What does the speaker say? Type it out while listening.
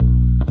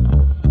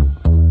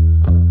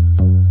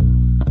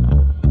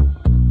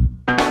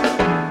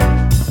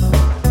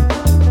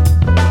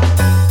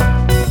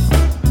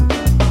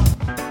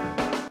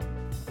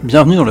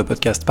Bienvenue dans le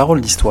podcast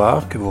Paroles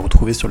d'Histoire que vous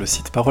retrouvez sur le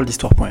site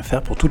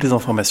paroledhistoire.fr pour toutes les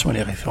informations et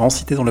les références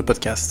citées dans le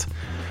podcast.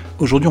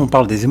 Aujourd'hui, on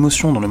parle des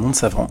émotions dans le monde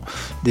savant,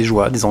 des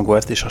joies, des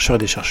angoisses des chercheurs et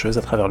des chercheuses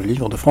à travers le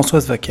livre de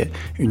Françoise Vaquet,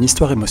 Une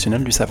histoire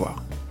émotionnelle du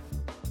savoir.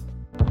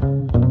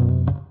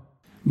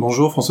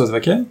 Bonjour Françoise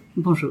Vaquet.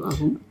 Bonjour à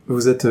vous.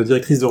 Vous êtes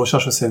directrice de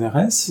recherche au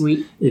CNRS.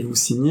 Oui. Et vous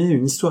signez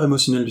Une histoire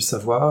émotionnelle du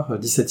savoir,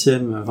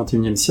 17e,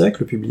 21e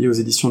siècle, publié aux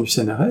éditions du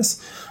CNRS.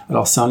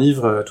 Alors c'est un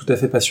livre tout à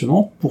fait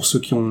passionnant pour ce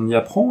qu'on y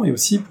apprend et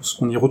aussi pour ce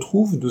qu'on y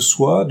retrouve de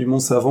soi, du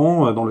monde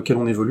savant dans lequel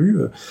on évolue.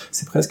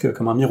 C'est presque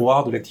comme un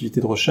miroir de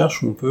l'activité de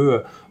recherche où on peut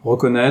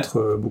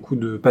reconnaître beaucoup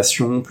de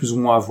passions plus ou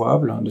moins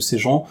avouables de ces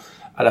gens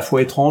à la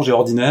fois étranges et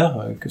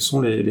ordinaires que sont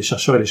les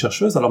chercheurs et les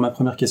chercheuses. Alors ma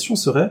première question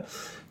serait: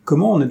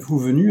 comment en êtes-vous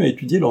venu à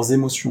étudier leurs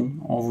émotions?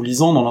 En vous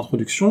lisant dans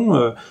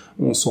l'introduction,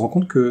 on se rend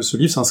compte que ce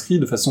livre s'inscrit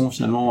de façon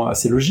finalement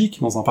assez logique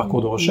dans un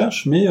parcours de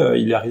recherche, mais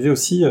il est arrivé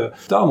aussi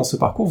tard dans ce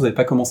parcours, vous n'avez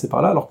pas commencé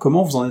par là, alors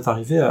comment vous en êtes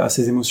arrivé à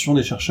ces émotions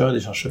des chercheurs et des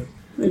chercheuses?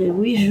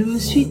 Oui, je me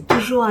suis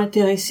toujours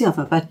intéressée,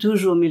 enfin pas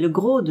toujours, mais le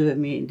gros de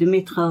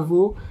mes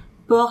travaux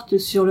porte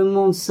sur le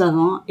monde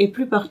savant et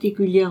plus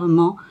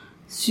particulièrement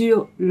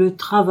sur le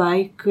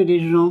travail que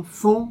les gens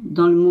font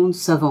dans le monde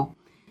savant.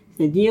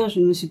 C'est-à-dire, je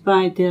ne me suis pas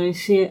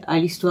intéressée à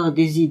l'histoire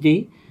des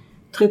idées,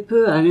 très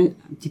peu à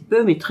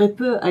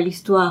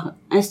l'histoire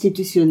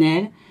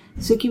institutionnelle.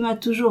 Ce qui m'a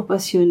toujours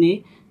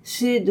passionnée,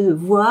 c'est de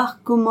voir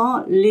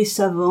comment les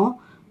savants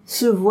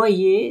se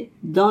voyaient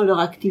dans leur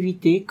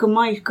activité,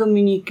 comment ils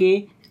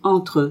communiquaient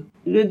entre eux.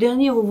 Le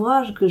dernier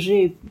ouvrage que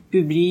j'ai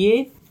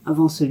publié,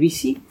 avant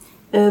celui-ci,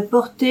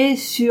 portait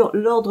sur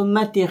l'ordre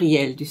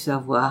matériel du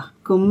savoir.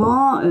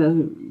 Comment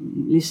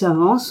les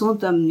savants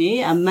sont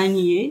amenés à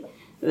manier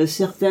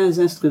certains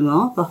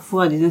instruments,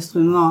 parfois des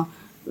instruments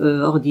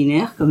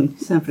ordinaires, comme une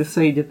simple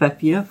feuille de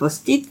papier, un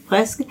post-it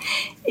presque,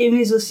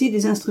 mais aussi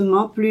des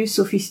instruments plus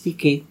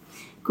sophistiqués.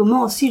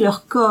 Comment aussi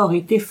leur corps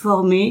était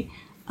formé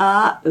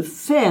à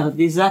faire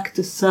des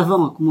actes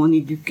savants, comment on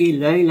éduquait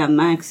l'œil, la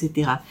main,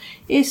 etc.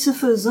 Et ce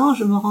faisant,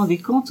 je me rendais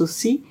compte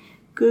aussi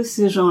que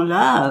ces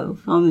gens-là, au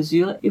fur et à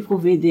mesure,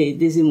 éprouvaient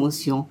des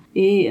émotions.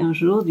 Et un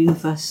jour, d'une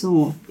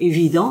façon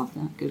évidente,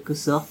 en quelque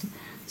sorte,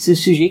 ce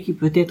sujet qui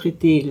peut-être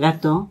était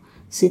latent,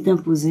 s'est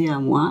imposé à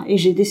moi et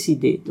j'ai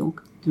décidé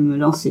donc de me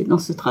lancer dans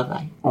ce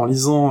travail. En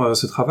lisant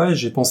ce travail,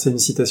 j'ai pensé à une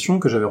citation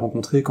que j'avais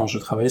rencontrée quand je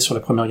travaillais sur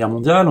la Première Guerre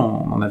mondiale,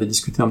 on en avait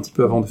discuté un petit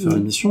peu avant de faire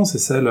l'émission, c'est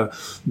celle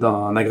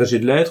d'un agrégé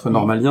de lettres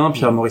normalien,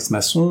 Pierre-Maurice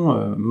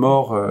Masson,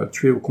 mort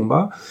tué au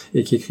combat,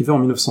 et qui écrivait en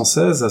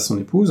 1916 à son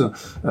épouse,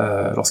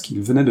 lorsqu'il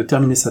venait de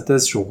terminer sa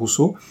thèse sur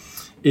Rousseau: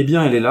 « Eh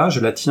bien, elle est là, je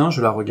la tiens,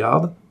 je la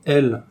regarde,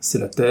 elle, c'est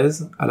la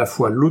thèse, à la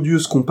fois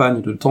l'odieuse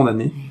compagne de tant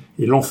d'années,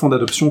 et l'enfant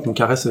d'adoption qu'on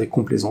caresse avec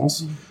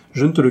complaisance.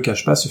 Je ne te le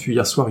cache pas, ce fut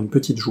hier soir une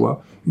petite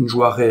joie, une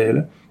joie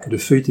réelle, que de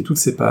feuilleter toutes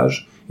ces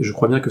pages, et je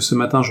crois bien que ce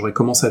matin j'aurais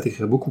commencé à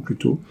t'écrire beaucoup plus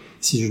tôt,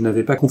 si je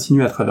n'avais pas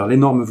continué à travers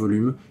l'énorme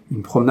volume,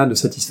 une promenade de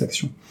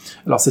satisfaction. »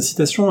 Alors cette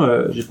citation,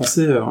 j'ai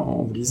pensé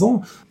en vous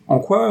lisant, en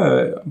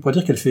quoi on pourrait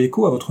dire qu'elle fait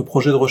écho à votre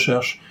projet de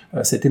recherche,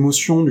 cette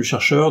émotion du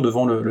chercheur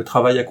devant le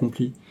travail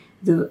accompli.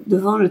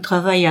 Devant le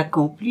travail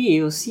accompli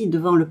et aussi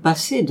devant le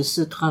passé de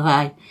ce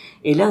travail.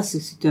 Et là,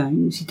 c'est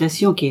une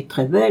citation qui est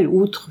très belle,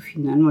 outre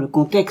finalement le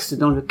contexte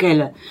dans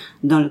lequel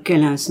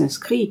elle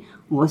s'inscrit.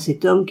 On voit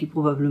cet homme qui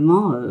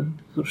probablement,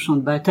 sur le champ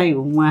de bataille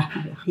au moins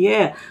à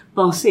l'arrière,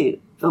 pensait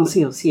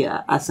aussi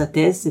à sa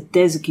thèse, cette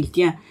thèse qu'il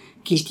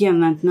tient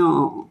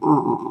maintenant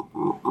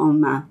en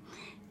main.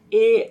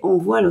 Et on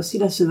voit là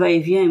aussi ce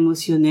va-et-vient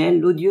émotionnel,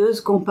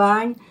 l'odieuse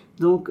compagne,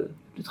 donc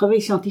le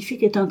travail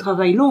scientifique est un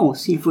travail long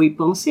aussi, il faut y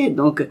penser.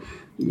 Donc,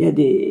 il y a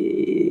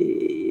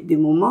des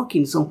moments qui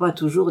ne sont pas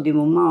toujours des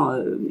moments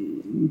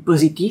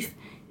positifs.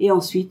 Et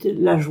ensuite,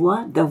 la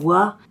joie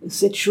d'avoir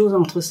cette chose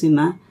entre ses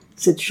mains,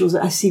 cette chose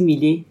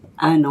assimilée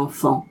à un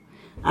enfant,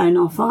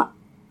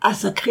 à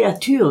sa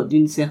créature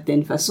d'une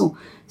certaine façon.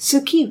 Ce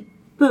qui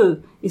peut,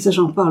 et ça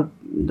j'en parle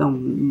dans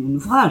mon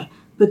ouvrage,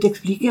 peut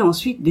expliquer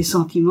ensuite des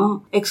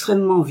sentiments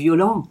extrêmement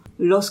violents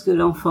lorsque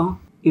l'enfant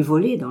est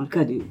volé, dans le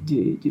cas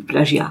du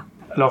plagiat.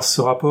 Alors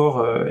ce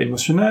rapport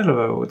émotionnel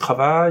au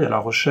travail, à la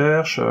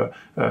recherche,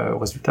 au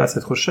résultat de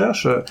cette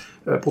recherche,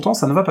 pourtant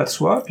ça ne va pas de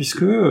soi,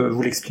 puisque,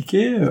 vous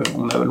l'expliquez,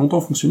 on a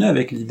longtemps fonctionné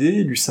avec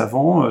l'idée du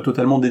savant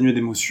totalement dénué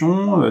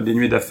d'émotions,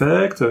 dénué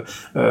d'affect,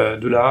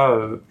 de la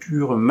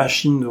pure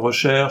machine de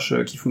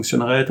recherche qui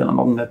fonctionnerait tel un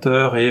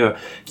ordinateur et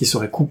qui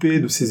serait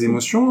coupée de ses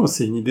émotions.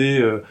 C'est une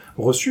idée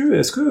reçue.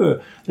 Est-ce que,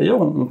 d'ailleurs,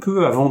 on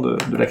peut, avant de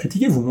la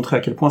critiquer, vous montrer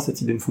à quel point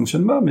cette idée ne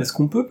fonctionne pas, mais est-ce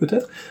qu'on peut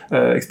peut-être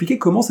expliquer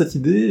comment cette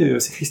idée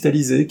s'est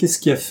cristallisée? Qu'est-ce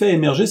qui a fait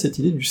émerger cette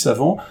idée du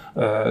savant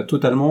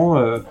totalement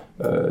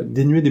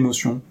dénué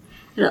d'émotions?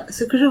 Alors,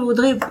 ce que je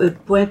voudrais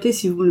pointer,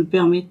 si vous me le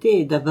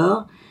permettez,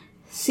 d'abord,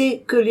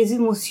 c'est que les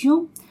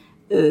émotions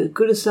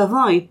que le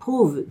savant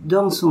éprouve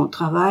dans son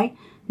travail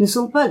ne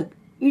sont pas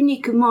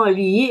uniquement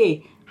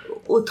liées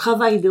au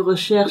travail de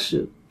recherche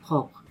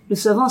propre. Le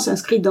savant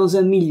s'inscrit dans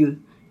un milieu.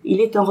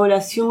 Il est en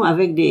relation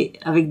avec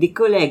des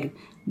collègues,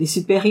 des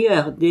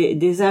supérieurs,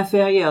 des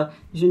inférieurs.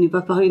 Je n'ai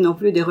pas parlé non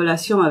plus des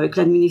relations avec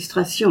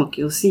l'administration,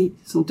 qui aussi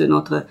sont un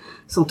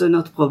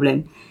autre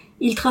problème.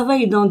 Ils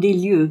travaillent dans des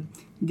lieux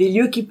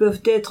qui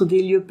peuvent être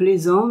des lieux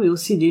plaisants, mais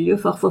aussi des lieux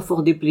parfois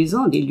fort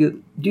déplaisants, des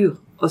lieux durs,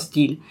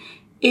 hostiles.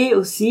 Et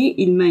aussi,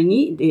 ils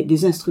manient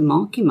des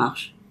instruments qui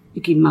marchent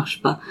et qui ne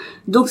marchent pas.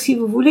 Donc, si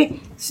vous voulez,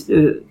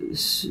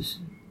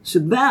 ce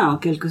bain, en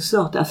quelque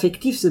sorte,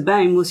 affectif, ce bain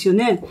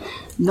émotionnel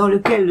dans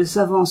lequel le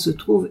savant se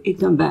trouve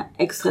est un bain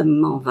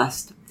extrêmement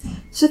vaste.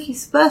 Ce qui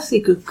se passe,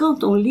 c'est que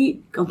quand on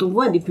lit, quand on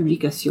voit des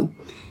publications,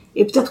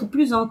 et peut-être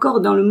plus encore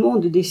dans le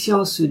monde des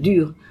sciences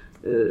dures,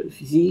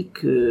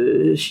 physique,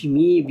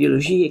 chimie,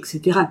 biologie,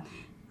 etc.,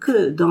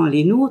 que dans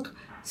les nôtres,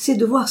 c'est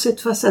de voir cette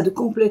façade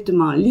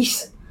complètement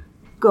lisse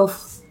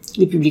qu'offrent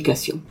les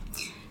publications.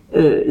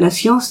 La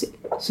science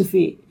se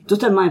fait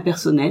totalement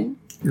impersonnelle.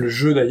 Le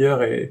jeu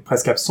d'ailleurs est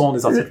presque absent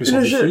des articles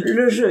scientifiques.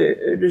 Le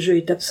jeu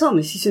est absent,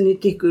 mais si ce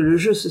n'était que le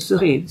jeu, ce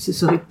serait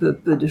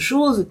peu de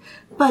choses.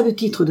 Pas de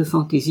titre de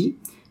fantaisie.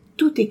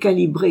 Tout est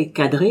calibré,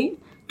 cadré.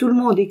 Tout le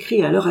monde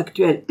écrit à l'heure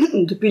actuelle,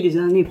 depuis les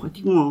années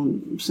pratiquement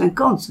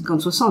 50,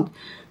 60,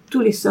 tous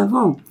les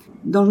savants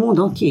dans le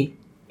monde entier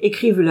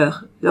écrivent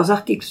leurs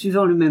articles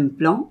suivant le même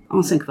plan,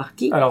 en 5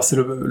 parties. Alors c'est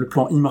le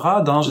plan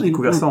IMRAD, j'ai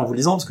découvert ça en vous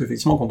lisant, parce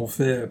qu'effectivement quand on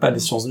fait pas des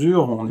sciences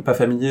dures, on n'est pas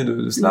familier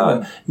de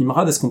cela.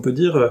 IMRAD, est-ce qu'on peut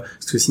dire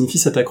ce que signifie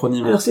cet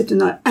acronyme? Alors c'est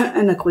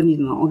un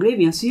acronyme anglais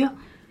bien sûr,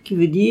 qui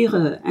veut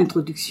dire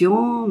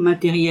introduction,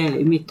 matériel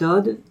et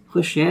méthode,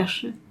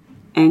 recherche,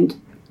 and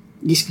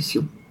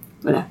discussion.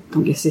 Voilà,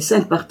 donc il y a ces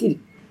 5 parties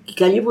qui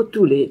calibrent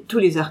tous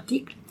les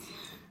articles.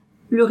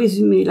 Le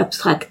résumé,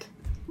 l'abstract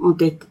en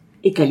tête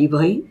est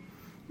calibré.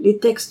 Les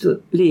textes,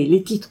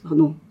 les titres,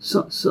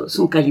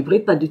 sont calibrés,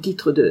 pas de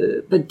titre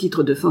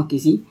de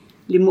fantaisie.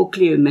 Les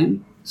mots-clés eux-mêmes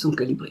sont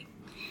calibrés.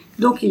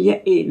 Donc il y a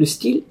et le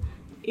style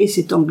et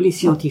cet anglais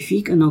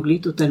scientifique, un anglais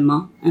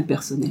totalement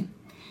impersonnel.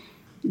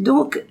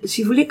 Donc,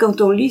 si vous voulez,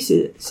 quand on lit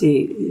ces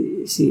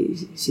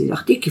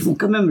articles qui font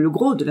quand même le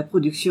gros de la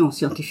production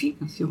scientifique,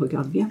 si on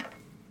regarde bien,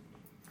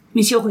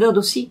 mais si on regarde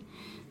aussi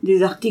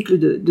des articles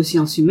de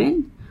sciences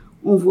humaines,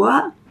 on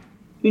voit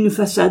une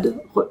façade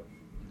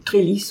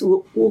très lisse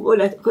ou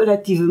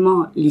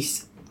relativement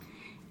lisse.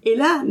 Et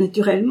là,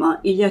 naturellement,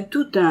 il y a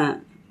plus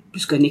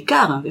qu'un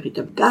écart, un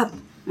véritable gap,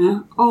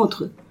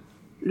 entre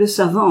le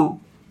savant,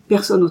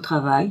 personne au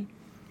travail,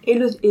 et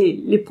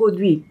les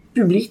produits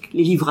publics,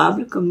 les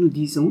livrables, comme nous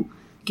disons,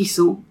 qui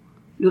sont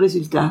le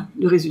résultat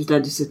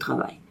de ce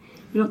travail.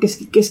 Alors,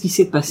 qu'est-ce qui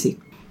s'est passé?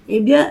 Eh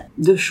bien,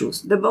 2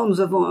 choses. D'abord,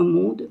 nous avons un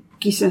monde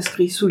qui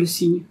s'inscrit sous le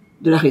signe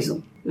de la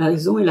raison. La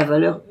raison est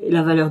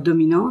la valeur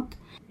dominante,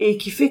 et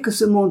qui fait que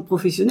ce monde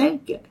professionnel,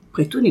 qui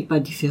après tout n'est pas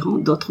différent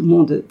d'autres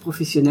mondes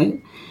professionnels,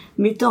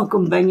 mettant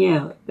comme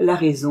bannière la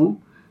raison,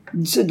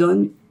 se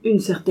donne une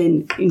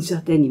certaine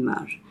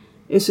image.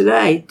 Et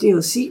cela a été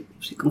aussi,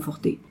 c'est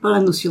conforté, par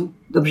la notion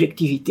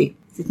d'objectivité.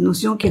 Cette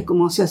notion qui a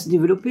commencé à se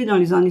développer dans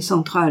les années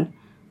centrales,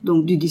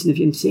 donc du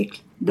 19e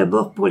siècle,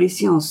 d'abord pour les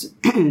sciences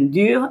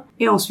dures,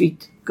 et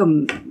ensuite,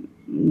 comme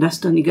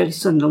Daston et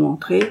Galison l'ont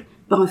montré,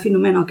 par un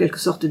phénomène en quelque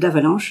sorte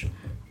d'avalanche,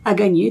 a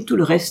gagné tout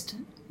le reste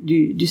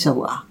du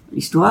savoir.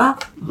 L'histoire,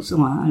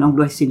 à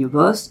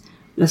Langlois-Seignobos,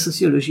 la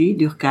sociologie,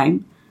 Durkheim,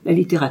 la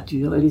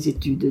littérature et les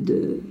études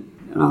de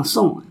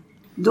Lançon.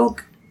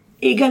 Donc,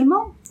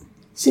 également,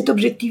 cette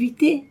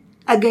objectivité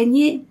a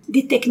gagné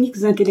des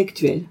techniques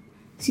intellectuelles.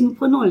 Si nous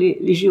prenons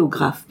les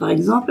géographes, par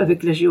exemple,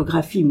 avec la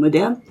géographie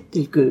moderne,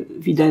 telle que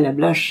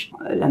Vidal-Lablache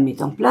la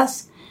met en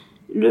place,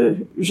 le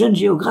jeune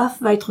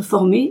géographe va être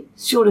formé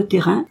sur le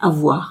terrain à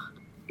voir.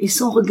 Et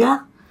son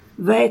regard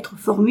va être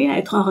formé à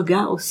être un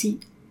regard aussi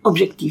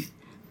objectif.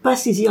 Pas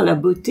saisir la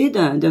beauté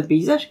d'un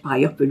paysage, par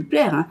ailleurs peut lui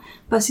plaire,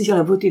 pas saisir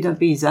la beauté d'un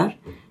paysage,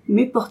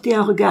 mais porter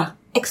un regard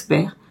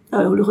expert,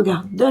 le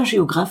regard d'un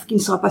géographe qui ne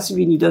sera pas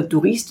celui ni d'un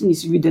touriste, ni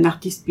celui d'un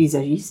artiste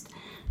paysagiste,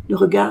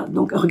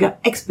 donc un regard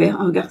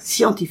expert, un regard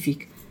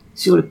scientifique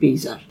sur le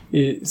paysage.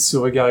 Et ce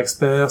regard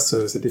expert,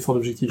 cet effort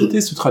d'objectivité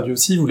se traduit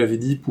aussi, vous l'avez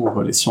dit,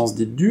 pour les sciences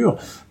dites dures,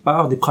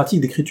 par des pratiques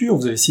d'écriture.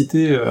 Vous avez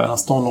cité à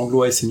l'instant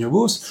Langlois et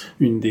Seignobos,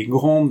 un des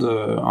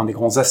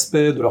grands aspects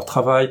de leur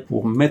travail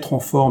pour mettre en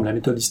forme la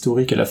méthode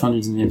historique à la fin du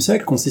XIXe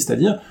siècle consiste à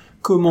dire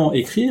comment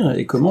écrire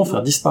et comment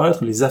faire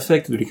disparaître les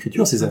affects de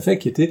l'écriture, ces affects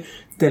qui étaient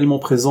tellement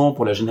présents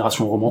pour la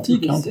génération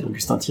romantique, pour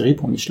Augustin Thierry,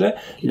 pour Michelet.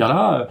 Et bien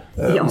là,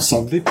 on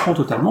s'en déprend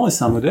totalement, et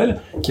c'est un modèle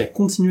qui a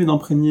continué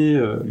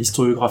d'imprégner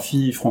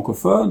l'historiographie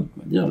francophone,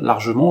 on va dire,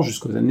 largement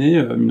jusqu'aux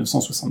années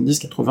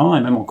 1970-80,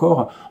 et même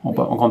encore en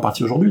grande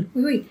partie aujourd'hui.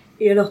 Oui,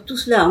 et alors tout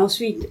cela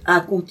ensuite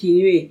a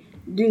continué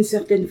d'une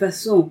certaine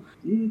façon,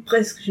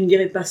 presque, je ne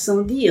dirais pas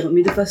sans dire,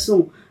 mais de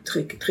façon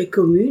très, très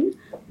commune,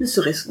 ne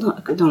serait-ce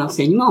que dans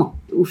l'enseignement,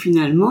 où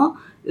finalement,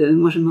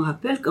 moi je me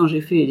rappelle quand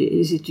j'ai fait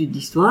les études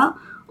d'histoire,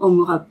 on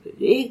me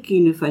rappelait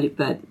qu'il ne fallait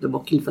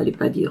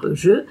pas dire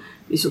je,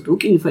 mais surtout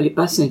qu'il ne fallait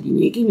pas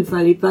s'indigner, qu'il ne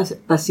fallait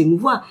pas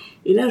s'émouvoir.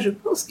 Et là, je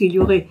pense qu'il y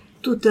aurait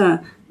tout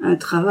un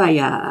travail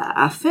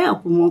à faire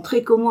pour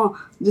montrer comment,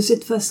 de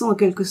cette façon en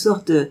quelque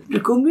sorte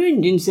plus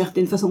commune, d'une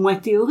certaine façon moins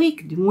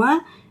théorique du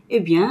moins, eh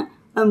bien,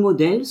 un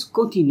modèle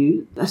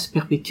continue à se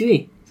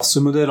perpétuer. Ce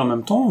modèle, en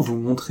même temps, vous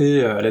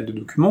montrez à l'aide de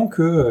documents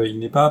qu'il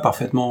n'est pas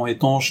parfaitement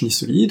étanche ni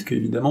solide,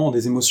 qu'évidemment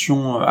des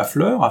émotions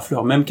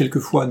affleurent même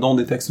quelquefois dans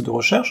des textes de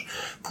recherche.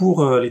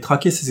 Pour les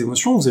traquer, ces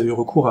émotions, vous avez eu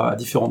recours à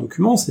différents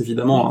documents. C'est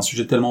évidemment un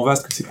sujet tellement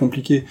vaste que c'est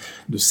compliqué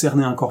de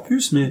cerner un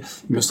corpus, mais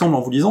il me semble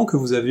en vous lisant que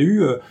vous avez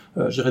eu,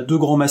 je dirais, 2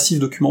 grands massifs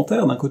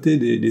documentaires. D'un côté,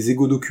 des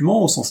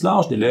égo-documents au sens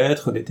large, des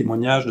lettres, des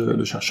témoignages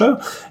de chercheurs,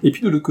 et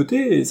puis de l'autre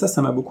côté, et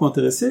ça m'a beaucoup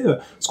intéressé,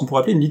 ce qu'on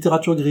pourrait appeler une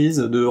littérature grise,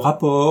 de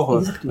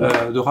rapports,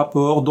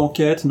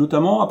 d'enquêtes,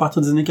 notamment à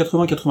partir des années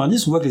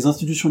 80-90, on voit que les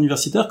institutions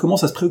universitaires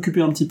commencent à se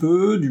préoccuper un petit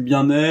peu du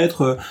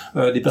bien-être,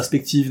 des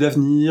perspectives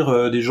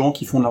d'avenir, des gens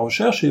qui font de la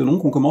recherche, et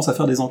donc on commence à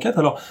faire des enquêtes.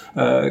 Alors,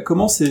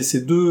 comment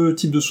ces 2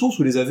 types de sources,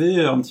 vous les avez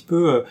un petit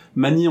peu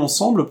maniées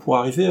ensemble pour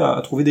arriver à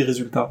trouver des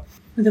résultats?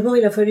 D'abord,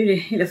 il a fallu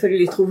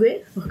les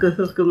trouver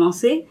pour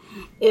commencer.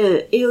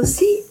 Et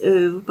aussi,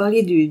 vous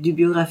parliez du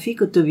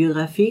biographique,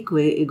 autobiographique ou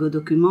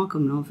égo-document,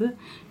 comme l'on veut.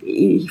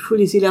 Il faut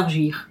les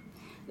élargir.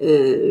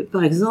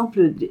 Par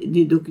exemple,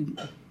 des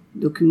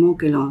documents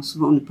que l'on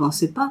souvent ne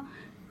pensait pas,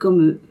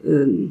 comme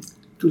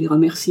tous les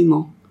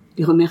remerciements.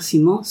 Les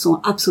remerciements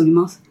sont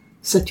absolument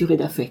saturés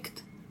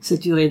d'affect.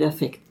 C'est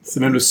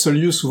même le seul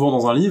lieu souvent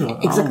dans un livre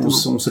où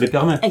on se les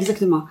permet.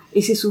 Exactement.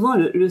 Et c'est souvent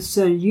le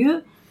seul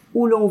lieu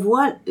où l'on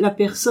voit la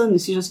personne,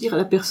 si j'ose dire,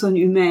 la personne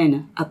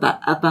humaine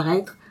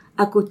apparaître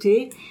à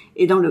côté.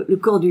 Et dans le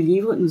corps du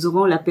livre, nous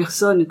aurons la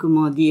personne,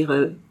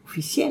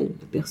 officielle,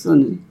 la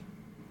personne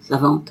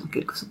savante, en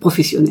quelque sorte,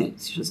 professionnelle,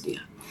 si j'ose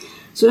dire.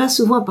 Cela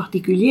souvent en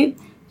particulier,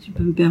 si je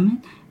peux me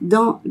permettre,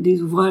 dans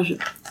des ouvrages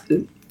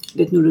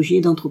d'ethnologie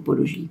et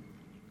d'anthropologie.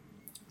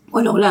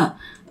 Alors là,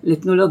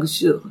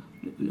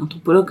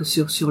 l'anthropologue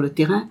sur le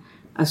terrain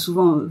a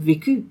souvent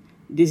vécu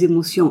des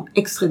émotions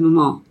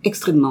extrêmement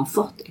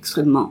fortes,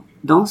 extrêmement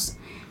denses,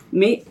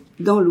 mais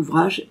dans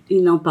l'ouvrage,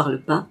 il n'en parle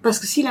pas, parce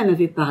que s'il en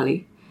avait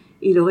parlé,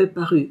 il aurait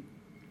paru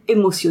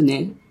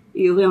émotionnel,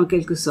 et aurait en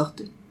quelque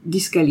sorte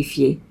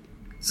disqualifié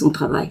son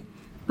travail.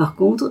 Par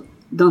contre,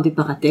 dans des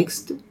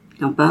paratextes,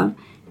 il en parle,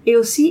 et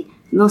aussi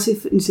dans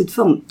cette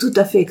forme tout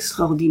à fait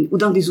extraordinaire, ou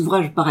dans des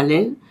ouvrages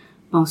parallèles,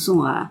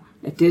 pensons à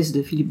la thèse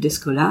de Philippe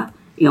Descola,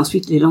 et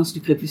ensuite Les Lances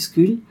du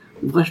crépuscule,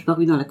 ouvrage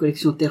paru dans la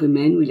collection Terre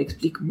humaine, où il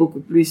explique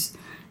beaucoup plus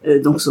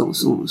donc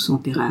son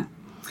terrain.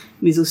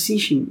 Mais aussi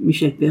chez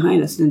Michel Perrin,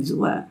 là c'est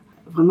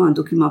vraiment un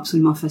document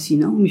absolument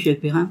fascinant. Michel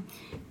Perrin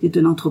est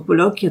un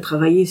anthropologue qui a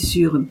travaillé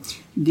sur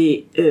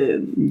des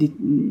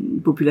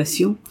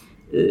populations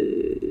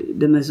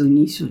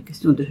d'Amazonie, sur la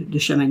question de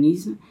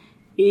chamanisme.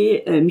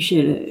 Et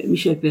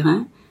Michel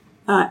Perrin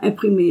a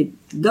imprimé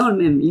dans le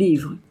même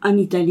livre, en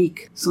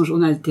italique, son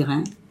journal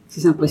terrain,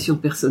 ses impressions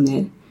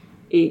personnelles,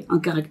 et en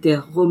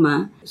caractère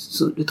romain,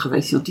 le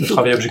travail scientifique. Le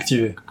travail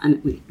objectivé.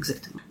 Oui,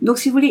 exactement. Donc,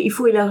 si vous voulez, il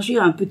faut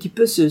élargir un petit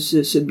peu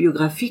ce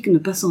biographique, ne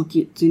pas s'en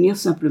tenir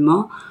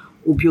simplement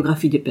aux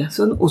biographies des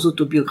personnes, aux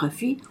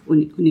autobiographies, aux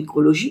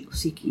nécrologies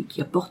aussi,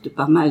 qui apportent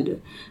pas mal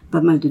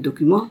de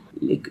documents,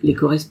 les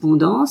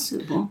correspondances.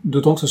 Bon.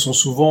 D'autant que ce sont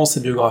souvent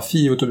ces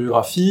biographies et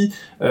autobiographies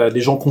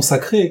des gens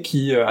consacrés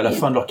qui, à la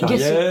fin de leur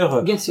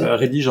carrière,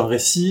 rédigent un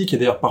récit qui est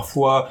d'ailleurs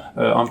parfois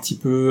un petit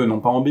peu,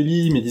 non pas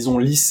embelli, mais disons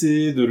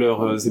lissé de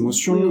leurs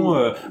émotions,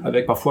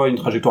 avec parfois une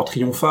trajectoire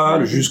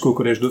triomphale jusqu'au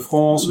Collège de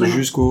France,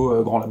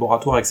 jusqu'au grand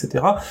laboratoire,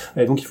 etc.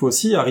 Et donc il faut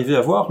aussi arriver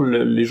à voir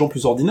les gens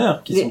plus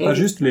ordinaires, qui ne sont pas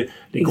juste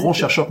les grands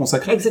chercheurs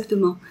consacrés.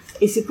 Exactement.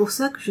 Et c'est pour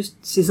ça que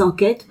ces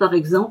enquêtes, par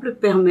exemple,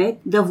 permettent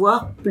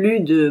d'avoir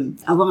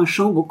avoir un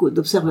champ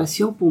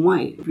d'observation pour moi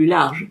plus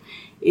large.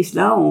 Et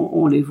cela,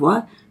 on les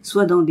voit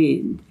soit dans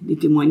des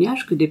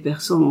témoignages que des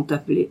personnes ont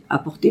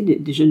apportés,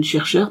 des jeunes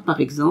chercheurs,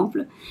 par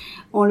exemple.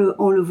 On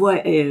le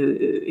voit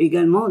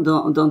également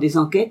dans des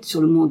enquêtes sur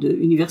le monde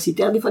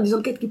universitaire, des fois des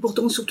enquêtes qui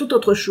porteront sur toute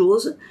autre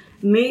chose,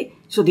 mais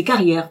sur des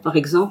carrières, par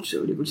exemple,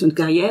 sur l'évolution de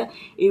carrière,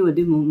 et à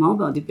des moments,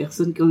 des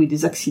personnes qui ont eu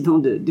des accidents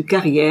de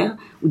carrière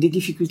ou des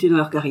difficultés dans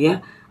leur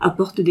carrière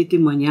apportent des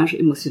témoignages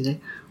émotionnels.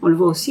 On le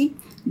voit aussi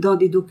dans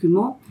des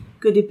documents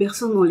que des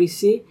personnes ont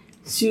laissés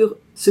sur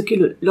ce qu'est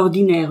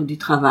l'ordinaire du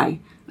travail.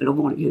 Alors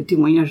bon, il y a le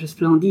témoignage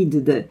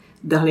splendide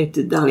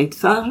d'Arlette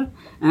Farge,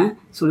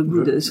 sur le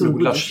goût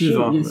de l'archive,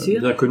 bien sûr,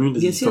 bien connu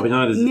des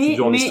historiens et des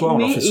étudiants en histoire, on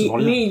leur fait souvent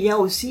lire. Mais il y a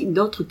aussi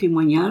d'autres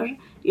témoignages,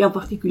 et en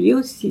particulier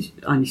aussi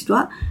en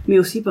histoire, mais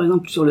aussi par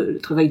exemple sur le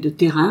travail de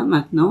terrain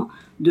maintenant,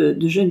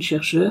 de jeunes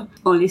chercheurs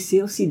ont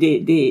laissé aussi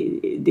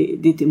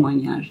des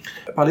témoignages.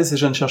 Parler de ces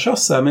jeunes chercheurs,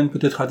 ça amène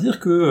peut-être à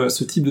dire que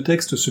ce type de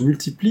texte se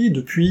multiplie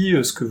depuis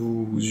ce que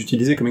vous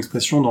utilisez comme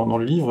expression dans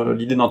le livre,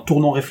 l'idée d'un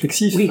tournant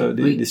réflexif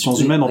des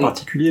sciences humaines en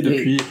particulier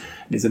depuis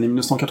les années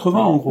 1980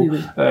 en gros.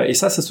 Et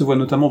ça se voit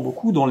notamment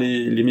beaucoup dans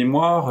les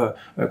mémoires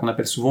qu'on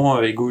appelle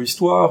souvent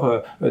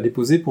égo-histoire,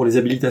 déposées pour les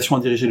habilitations à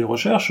diriger les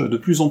recherches. De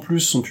plus en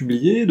plus sont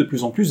publiées, de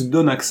plus en plus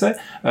donnent accès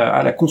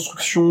à la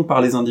construction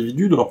par les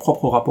individus de leur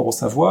propre rapport au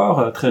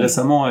savoir, très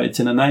récemment,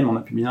 Étienne Hanheim en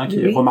a publié un qui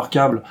est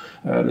remarquable,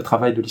 le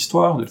travail de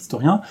l'histoire, de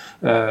l'historien.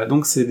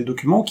 Donc c'est des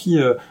documents qui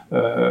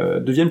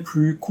deviennent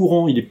plus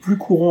courants. Il est plus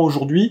courant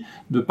aujourd'hui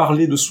de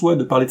parler de soi,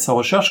 de parler de sa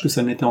recherche que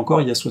ça n'était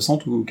encore il y a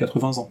 60 ou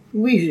 80 ans.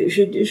 Oui,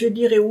 je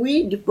dirais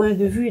oui, du point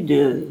de vue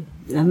de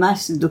la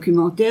masse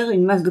documentaire,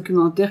 une masse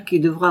documentaire qui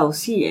devra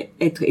aussi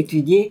être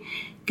étudiée,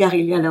 car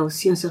il y a là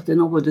aussi un certain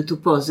nombre de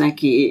topos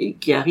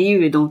qui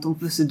arrivent et dont on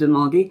peut se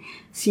demander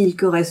s'ils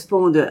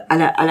correspondent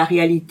à la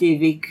réalité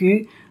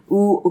vécue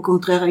ou au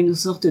contraire à une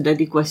sorte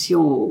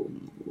d'adéquation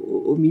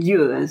au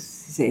milieu, hein,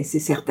 c'est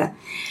certain.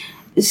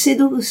 Ces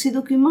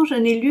documents,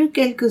 j'en ai lu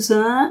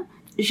quelques-uns.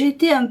 J'ai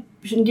été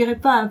je ne dirais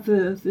pas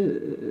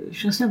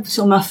je suis un peu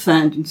sur ma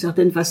faim d'une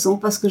certaine façon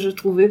parce que je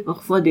trouvais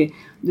parfois des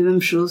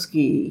mêmes choses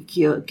qui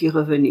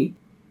revenaient.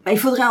 Il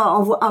faudrait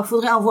en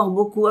voir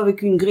beaucoup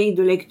avec une grille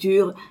de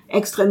lecture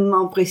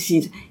extrêmement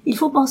précise. Il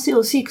faut penser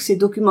aussi que ces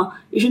documents,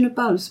 et je ne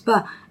parle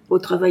pas au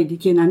travail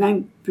d'Étienne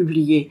Hanheim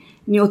publié,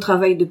 ni au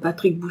travail de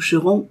Patrick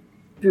Boucheron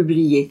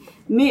publié,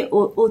 mais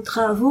aux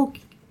travaux,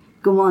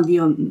 comment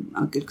dire,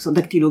 en quelque sorte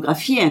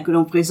dactylographiés, que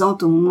l'on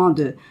présente au moment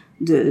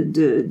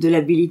de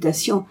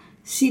l'habilitation.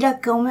 Si là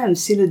quand même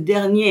c'est la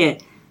dernière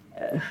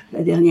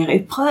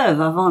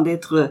épreuve avant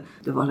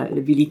d'avoir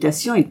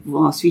l'habilitation et de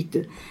pouvoir ensuite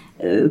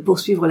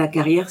poursuivre la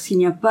carrière, s'il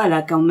n'y a pas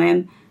là quand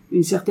même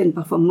une certaine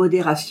parfois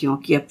modération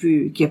qui a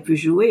pu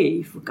jouer,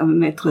 il faut quand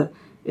même être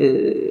on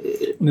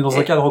est dans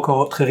un cadre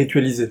encore très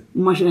ritualisé.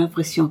 Moi j'ai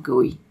l'impression que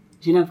oui.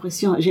 J'ai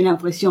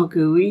l'impression que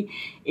oui,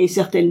 et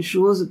certaines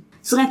choses.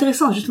 Ce serait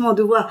intéressant justement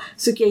de voir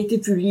ce qui a été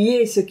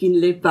publié et ce qui ne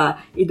l'est pas,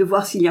 et de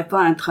voir s'il n'y a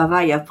pas un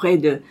travail après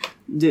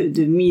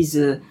de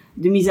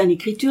mise en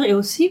écriture, et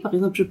aussi, par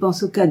exemple, je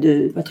pense au cas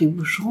de Patrick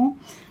Boucheron,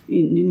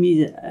 une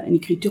mise en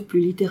écriture plus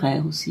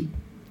littéraire aussi.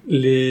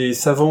 Les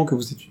savants que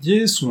vous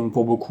étudiez sont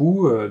pour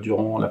beaucoup,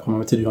 durant la première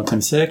moitié du XXe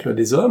siècle,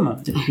 des hommes,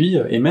 et puis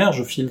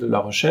émergent au fil de la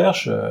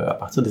recherche, à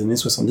partir des années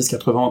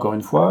 70-80 encore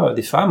une fois,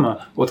 des femmes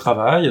au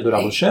travail, de la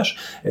recherche.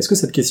 Est-ce que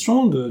cette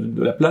question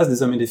de la place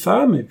des hommes et des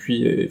femmes, et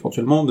puis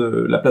éventuellement de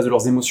la place de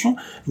leurs émotions,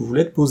 vous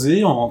voulez être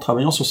posée en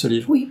travaillant sur ce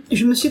livre? Oui,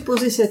 je me suis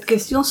posé cette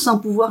question sans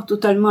pouvoir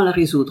totalement la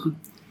résoudre,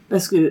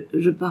 parce que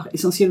je pars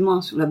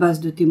essentiellement sur la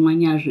base de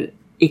témoignages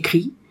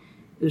écrits.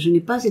 Je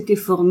n'ai pas été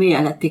formée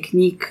à la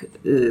technique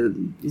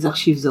des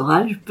archives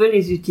orales. Je peux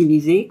les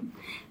utiliser,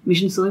 mais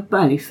je ne saurais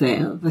pas les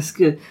faire parce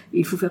que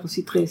il faut faire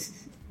aussi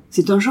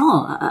c'est un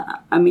genre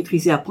à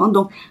maîtriser, à apprendre.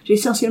 Donc, j'ai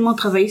essentiellement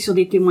travaillé sur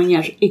des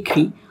témoignages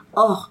écrits.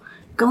 Or,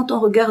 quand on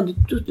regarde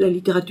toute la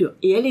littérature,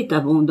 et elle est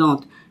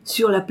abondante,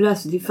 sur la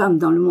place des femmes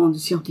dans le monde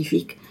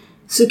scientifique,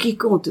 ce qui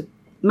compte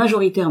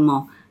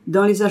majoritairement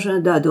dans les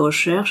agendas de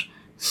recherche,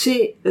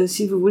 c'est,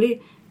 si vous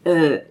voulez,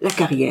 la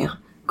carrière.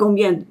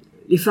 Combien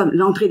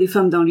l'entrée des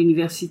femmes dans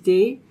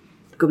l'université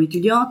comme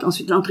étudiantes,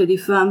 ensuite l'entrée des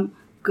femmes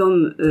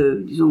comme,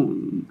 disons,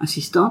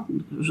 assistantes,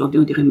 aujourd'hui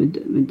on dirait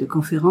maître de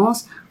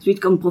conférence, ensuite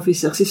comme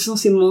professeur. C'est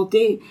censé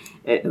monter,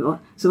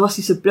 savoir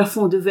si ce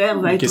plafond de verre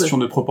va être... Une question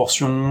de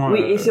proportion. Oui,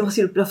 et savoir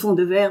si le plafond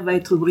de verre va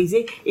être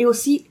brisé, et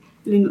aussi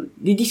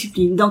les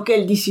disciplines. Dans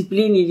quelle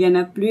discipline il y en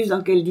a plus,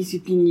 dans quelle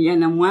discipline il y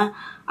en a moins,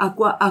 à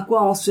quoi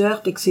on se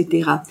heurte,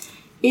 etc.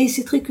 Et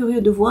c'est très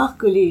curieux de voir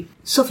que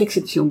sauf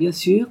exception bien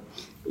sûr,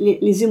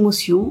 les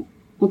émotions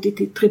ont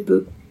été très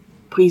peu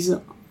prises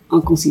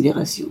en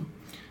considération.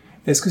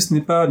 Est-ce que ce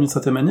n'est pas d'une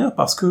certaine manière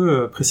parce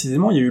que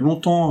précisément il y a eu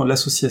longtemps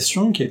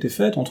l'association qui a été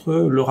faite entre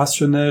le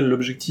rationnel,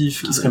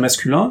 l'objectif qui serait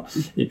masculin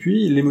et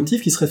puis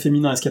l'émotif qui serait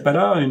féminin? Est-ce qu'il n'y a pas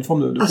là une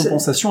forme de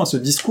compensation à ce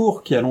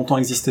discours qui a longtemps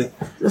existé?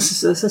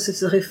 Ça ce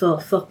serait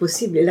fort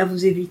possible. Et là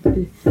vous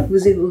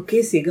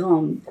évoquez ces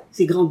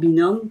grands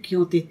binômes qui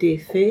ont été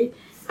faits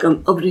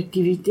comme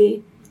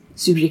objectivité,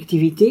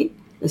 subjectivité.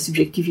 La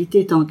subjectivité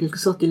étant en quelque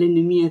sorte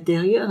l'ennemi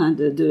intérieur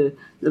de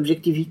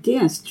l'objectivité,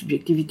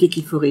 subjectivité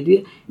qu'il faut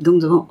réduire. Donc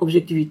nous avons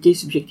objectivité,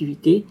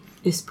 subjectivité,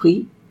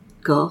 esprit,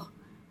 corps,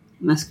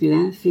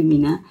 masculin,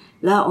 féminin.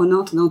 Là, on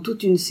entre dans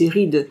toute une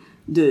série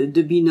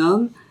de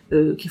binômes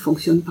qui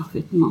fonctionnent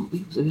parfaitement.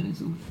 Oui, vous avez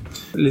raison.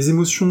 Les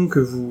émotions que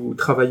vous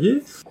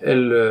travaillez,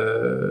 elles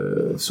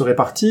se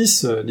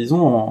répartissent, disons,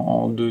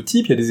 en deux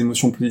types. Il y a des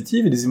émotions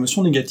positives et des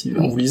émotions négatives.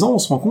 Oui. En vous lisant, on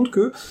se rend compte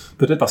que,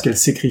 peut-être parce qu'elles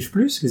s'écrivent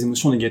plus, les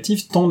émotions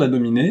négatives tendent à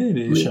dominer.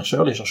 Les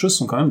chercheurs, les chercheuses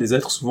sont quand même des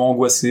êtres souvent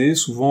angoissés,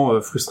 souvent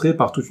frustrés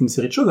par toute une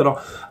série de choses.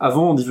 Alors,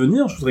 avant d'y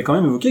venir, je voudrais quand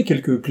même évoquer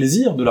quelques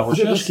plaisirs de la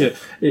recherche,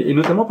 et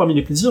notamment parmi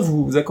les plaisirs,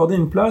 vous accordez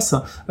une place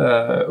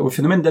au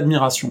phénomène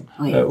d'admiration,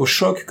 au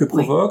choc que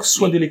provoque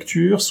soit des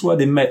lectures, soit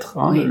des maîtres.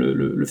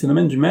 Le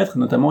phénomène du maître,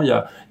 notamment il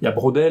y a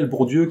Braudel,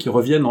 Bourdieu qui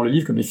reviennent dans le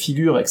livre comme des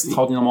figures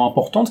extraordinairement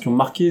importantes qui ont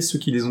marqué ceux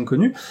qui les ont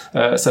connus.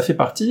 Ça fait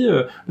partie,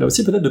 là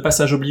aussi peut-être de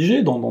passages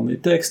obligés dans des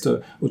textes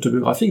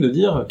autobiographiques de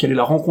dire quelle est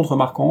la rencontre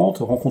marquante,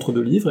 rencontre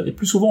de livres, et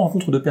plus souvent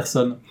rencontre de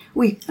personnes.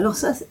 Oui, alors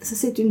ça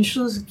c'est une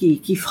chose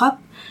qui frappe.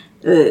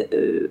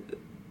 Il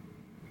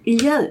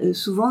y a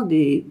souvent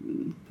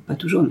pas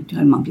toujours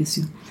naturellement bien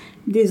sûr,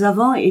 des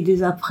avant et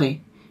des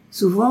après.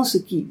 Souvent ce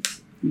qui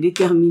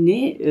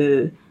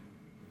déterminait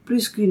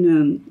plus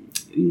qu'une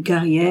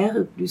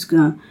carrière, plus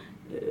qu'un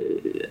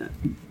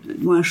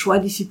choix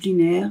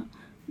disciplinaire,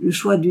 le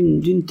choix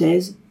d'une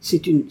thèse,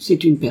 c'est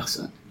une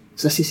personne.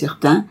 Ça, c'est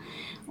certain.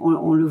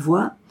 On le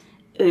voit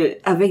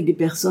avec des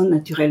personnes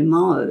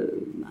naturellement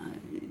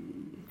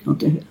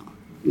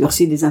leur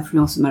c'est des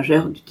influences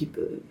majeures du type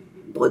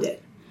Brodel.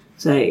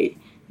 Ça, et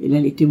là,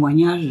 les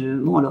témoignages,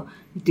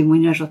 les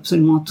témoignages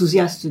absolument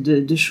enthousiastes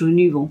de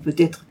Chaunu,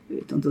 peut-être,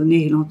 étant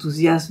donné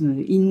l'enthousiasme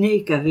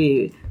inné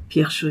qu'avait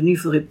Pierre Chaunu,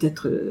 faudrait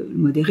peut-être le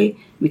modérer,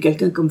 mais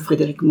quelqu'un comme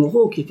Frédéric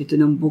Moreau, qui était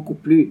un homme beaucoup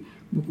plus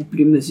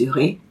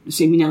mesuré, le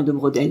séminaire de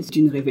Brodel, c'est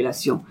une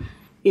révélation.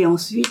 Et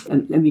ensuite,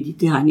 la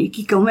Méditerranée,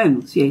 qui quand même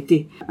aussi a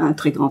été un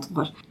très grand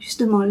ouvrage.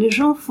 Justement, les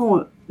gens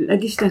font la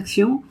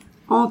distinction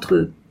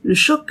entre le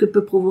choc que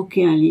peut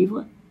provoquer un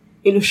livre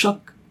et le choc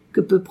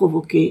que peut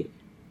provoquer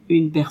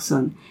une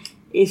personne.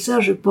 Et ça,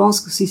 je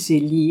pense que c'est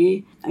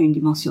lié à une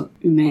dimension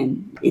humaine.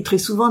 Et très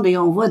souvent,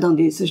 d'ailleurs, on voit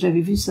ça, je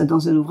l'avais vu ça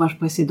dans un ouvrage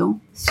précédent,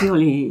 sur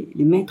les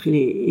maîtres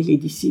et les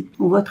disciples.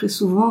 On voit très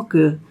souvent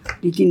que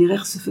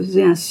l'itinéraire se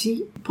faisait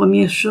ainsi.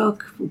 Premier choc,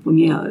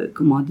 premier,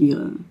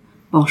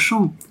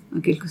 penchant, en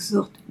quelque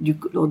sorte,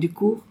 lors du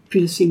cours, puis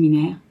le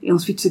séminaire. Et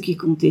ensuite, ce qui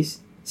comptait,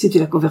 c'était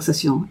la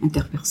conversation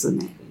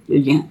interpersonnelle, le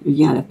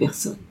lien à la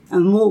personne. Un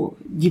mot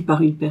dit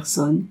par une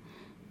personne,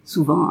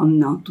 souvent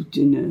amenant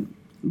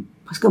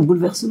presque un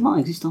bouleversement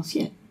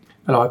existentiel.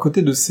 Alors, à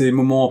côté de ces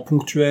moments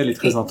ponctuels et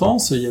très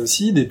intenses, il y a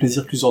aussi des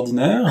plaisirs plus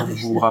ordinaires.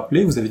 Vous vous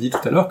rappelez, vous avez dit tout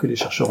à l'heure que les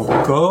chercheurs ont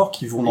des corps,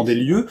 qui vont dans des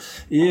lieux,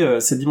 et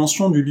cette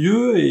dimension du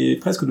lieu et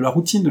presque de la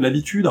routine, de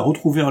l'habitude à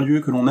retrouver un lieu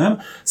que l'on aime,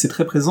 c'est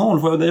très présent. On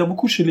le voit d'ailleurs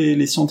beaucoup chez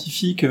les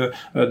scientifiques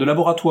de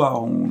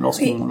laboratoire.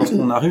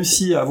 Lorsqu'on a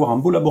réussi à avoir un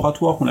beau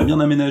laboratoire, qu'on a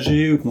bien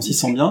aménagé, qu'on s'y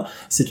sent bien,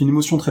 c'est une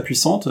émotion très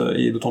puissante,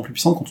 et d'autant plus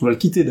puissante quand on doit le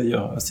quitter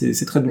d'ailleurs.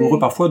 C'est très douloureux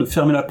parfois de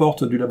fermer la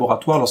porte du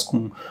laboratoire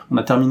lorsqu'on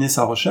a terminé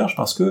sa recherche,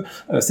 parce que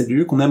c'est le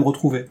lieu qu'on aime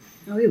retrouver.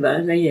 Oui,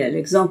 là, il y a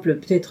l'exemple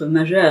peut-être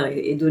majeur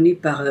est donné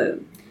par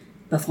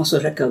François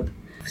Jacob.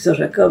 François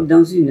Jacob,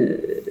 dans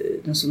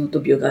son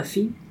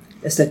autobiographie,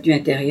 La statue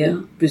intérieure,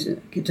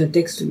 qui est un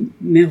texte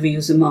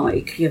merveilleusement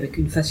écrit avec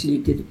une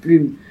facilité de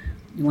plume,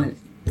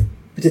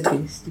 peut-être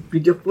c'était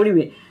plus dur pour lui,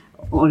 mais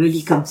on le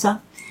lit comme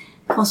ça.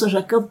 François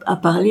Jacob a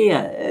parlé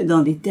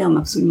dans des termes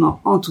absolument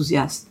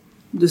enthousiastes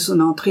de son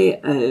entrée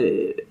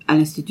à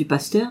l'Institut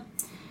Pasteur,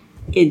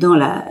 et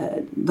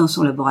dans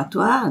son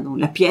laboratoire, dans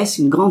la pièce,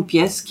 une grande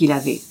pièce qu'il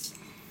avait.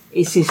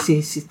 Et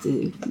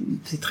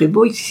c'est très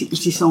beau, il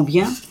s'y sent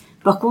bien.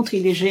 Par contre,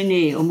 il est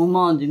gêné au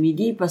moment de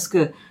midi parce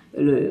que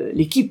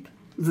l'équipe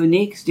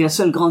venait, c'était la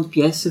seule grande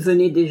pièce,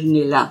 venait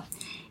déjeuner là.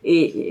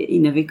 Et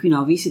il n'avait qu'une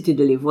envie, c'était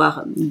de les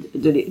voir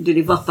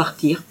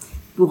partir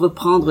pour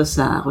reprendre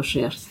sa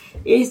recherche.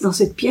 Et dans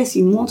cette pièce,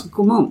 il montre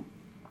comment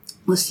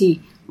aussi,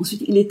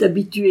 ensuite, il est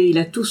habitué, il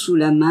a tout sous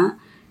la main,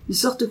 de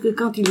sorte que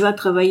quand il va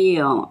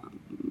travailler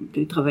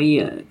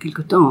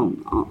quelque temps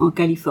en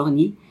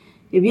Californie,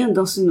 eh bien,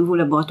 dans ce nouveau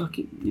laboratoire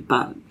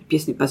la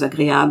pièce n'est pas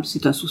agréable,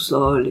 c'est un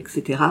sous-sol,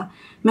 etc.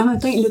 Mais en même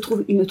temps, il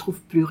ne trouve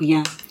plus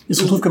rien. Il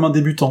se retrouve comme un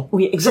débutant.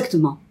 Oui,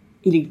 exactement.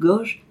 Il est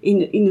gauche, il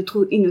ne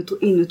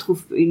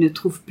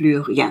trouve plus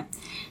rien.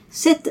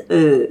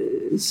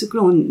 Ce que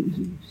l'on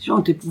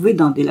ont éprouvé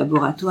dans des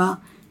laboratoires,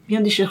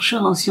 bien des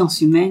chercheurs en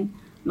sciences humaines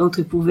l'ont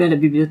éprouvé à la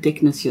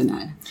Bibliothèque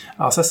nationale.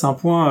 Alors ça, c'est un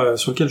point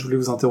sur lequel je voulais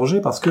vous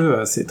interroger, parce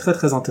que c'est très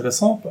très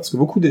intéressant, parce que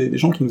beaucoup des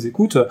gens qui nous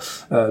écoutent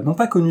n'ont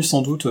pas connu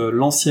sans doute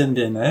l'ancienne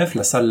BNF,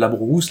 la salle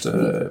Labrouste,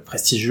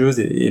 prestigieuse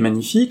et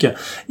magnifique,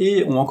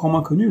 et ont encore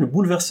moins connu le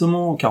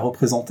bouleversement qu'a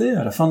représenté,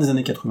 à la fin des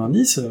années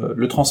 90,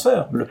 le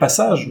transfert, le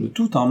passage de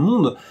tout un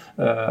monde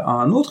à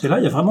un autre, et là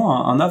il y a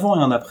vraiment un avant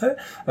et un après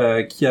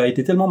qui a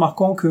été tellement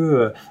marquant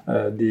que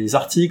des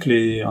articles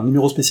et un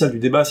numéro spécial du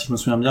débat, si je me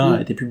souviens bien,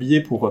 a été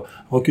publié pour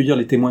recueillir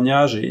les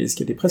témoignages, et ce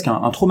qui était presque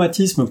un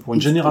traumatisme pour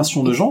une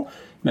génération de gens.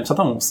 Même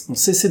certains ont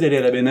cessé d'aller à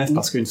la BNF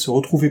parce qu'ils ne se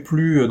retrouvaient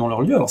plus dans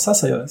leur lieu. Alors ça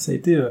a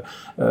été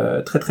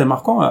très très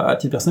marquant. À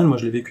titre personnel, moi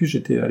je l'ai vécu,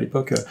 j'étais à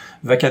l'époque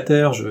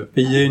vacataire, je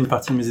payais une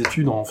partie de mes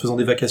études en faisant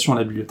des vacations à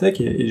la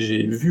bibliothèque, et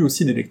j'ai vu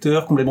aussi des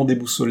lecteurs complètement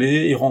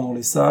déboussolés, errant dans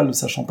les salles, ne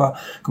sachant pas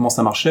comment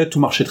ça marchait, tout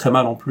marchait très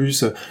mal en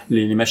plus,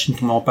 les machines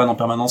tombaient en panne en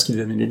permanence qui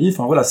devaient amener les livres.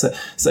 Enfin voilà, ça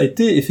a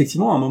été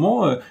effectivement un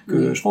moment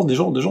que je pense des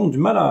gens ont du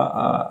mal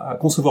à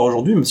concevoir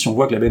aujourd'hui, même si on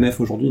voit que la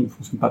BNF aujourd'hui ne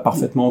fonctionne pas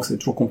parfaitement, que c'est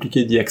toujours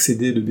compliqué d'y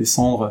accéder, de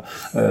descendre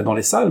dans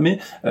les salles, mais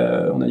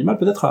on a du mal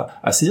peut-être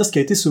à saisir ce qu'a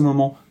été ce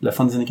moment de la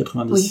fin des années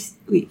 90.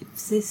 Oui,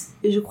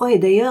 je crois, et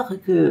d'ailleurs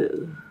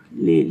que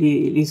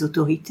les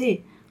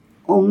autorités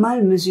ont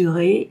mal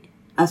mesuré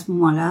à ce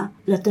moment-là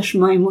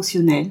l'attachement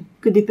émotionnel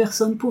que des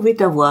personnes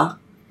pouvaient avoir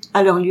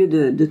à leur lieu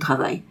de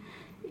travail.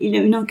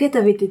 Une enquête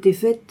avait été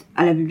faite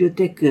à la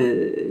Bibliothèque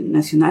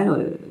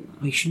nationale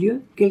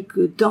Richelieu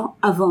quelque temps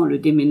avant le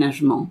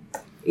déménagement,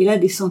 et là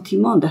des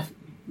sentiments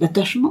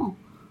d'attachement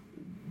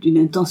d'une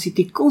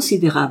intensité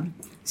considérable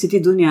s'était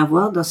donné à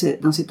voir dans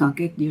cette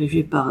enquête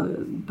dirigée par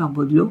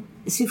Baudelot.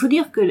 Il faut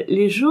dire que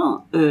les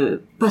gens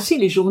passaient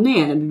les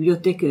journées à la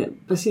Bibliothèque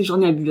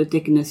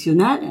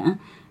nationale,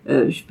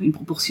 je sais pas, une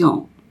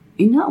proportion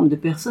énorme de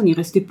personnes, il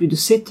restait plus de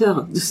 7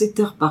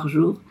 heures par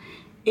jour,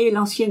 et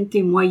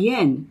l'ancienneté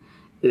moyenne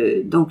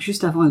donc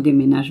juste avant le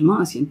déménagement,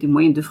 l'ancienneté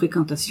moyenne de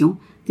fréquentation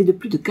était de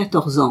plus de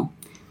 14 ans.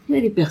 Il y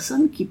a des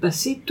personnes qui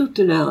passaient toute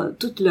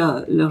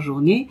leur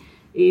journée,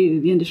 et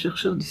bien des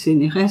chercheurs du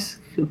CNRS,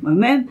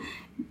 moi-même,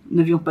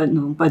 n'avons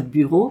pas de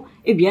bureau,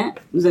 eh bien,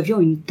 nous avions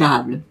une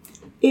table.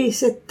 Et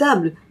cette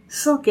table,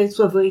 sans qu'elle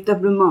soit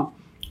véritablement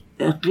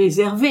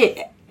réservée,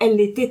 elle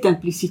l'était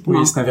implicitement.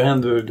 Oui, ça n'avait rien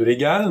de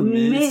légal,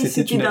 mais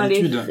c'était une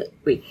habitude.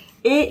 Oui.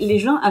 Et les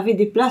gens avaient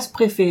des places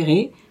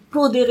préférées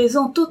pour des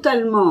raisons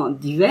totalement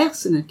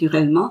diverses,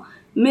 naturellement,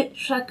 mais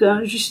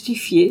chacun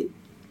justifiait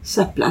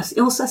sa place.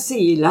 Et on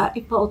s'asseyait là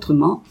et pas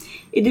autrement.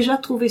 Et déjà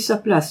trouver sa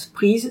place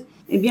prise,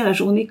 eh bien la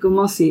journée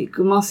commençait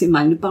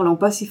mal. Ne parlons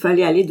pas s'il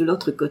fallait aller de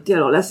l'autre côté.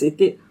 Alors là,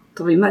 on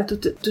travaillait mal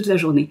toute la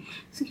journée.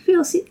 Ce qui fait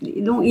aussi,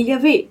 donc il y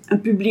avait un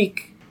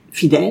public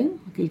fidèle,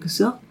 en quelque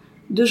sorte,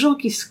 de gens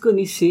qui se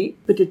connaissaient,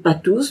 peut-être pas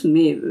tous,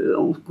 mais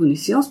on se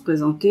connaissait, on se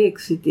présentait,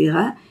 etc.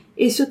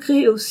 Et se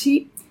créaient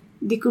aussi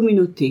des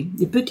communautés,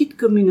 des petites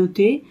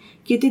communautés,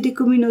 qui étaient des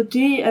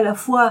communautés à la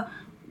fois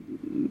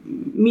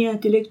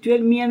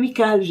mi-intellectuelles,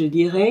 mi-amicales, je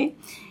dirais.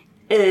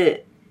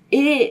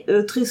 Et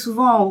très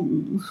souvent,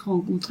 on se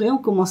rencontrait, on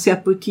commençait à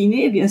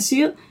potiner, bien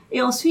sûr,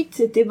 et ensuite,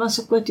 c'était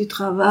sur quoi tu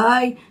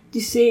travailles. Tu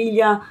sais, il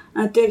y a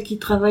un tel qui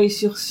travaille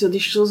sur des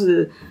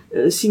choses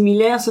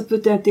similaires, ça peut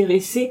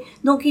t'intéresser.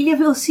 Donc, il y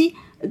avait aussi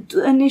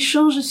un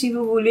échange, si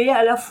vous voulez,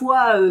 à la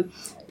fois,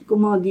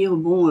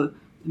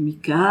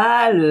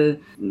 amical,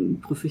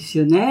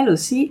 professionnel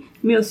aussi,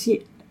 mais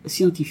aussi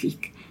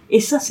scientifique. Et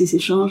ça, ces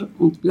échanges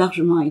ont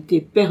largement été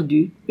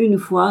perdus une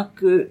fois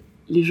que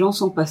les gens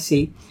sont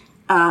passés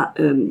à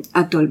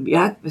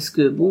Tolbiac, parce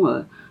que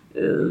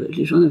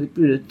les gens n'avaient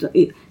plus le temps.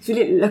 Et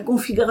la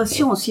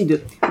configuration aussi de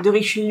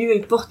Richelieu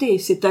est portée.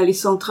 C'est allée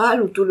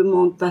centrale où tout le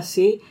monde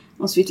passait.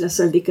 Ensuite, la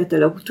salle des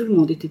catalogues où tout le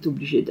monde était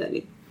obligé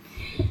d'aller.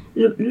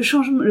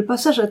 Le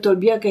passage à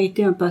Tolbiac a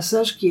été un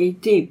passage qui a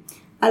été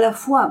à la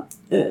fois,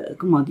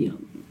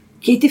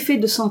 qui a été fait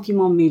de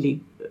sentiments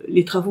mêlés.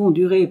 Les travaux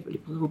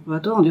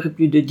préparatoires ont duré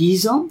plus de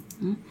 10 ans.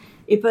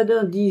 Et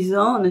pendant 10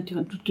 ans,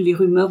 naturellement, toutes les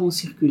rumeurs ont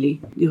circulé.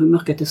 Des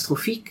rumeurs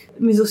catastrophiques,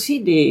 mais aussi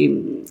des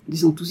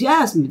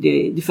enthousiasmes,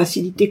 des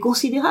facilités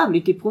considérables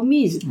étaient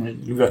promises. Oui,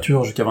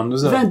 l'ouverture jusqu'à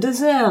 22h.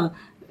 22h.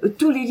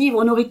 Tous les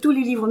livres, on aurait tous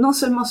les livres, non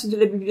seulement ceux de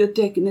la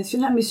Bibliothèque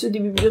nationale, mais ceux des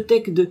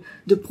bibliothèques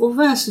de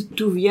province,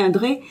 tout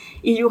viendrait.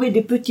 Il y aurait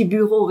des petits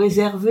bureaux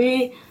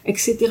réservés,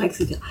 etc.,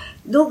 etc.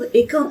 Donc,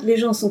 et quand les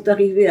gens sont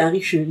arrivés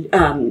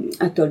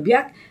à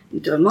Tolbiac,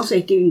 naturellement, ça a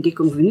été une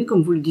déconvenue,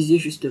 comme vous le disiez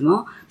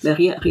justement.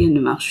 Rien ne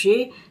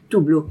marchait,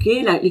 tout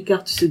bloqué, les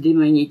cartes se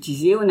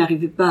démagnétisaient, on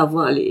n'arrivait pas à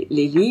voir les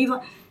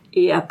livres.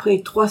 Et après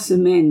 3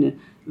 semaines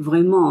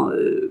vraiment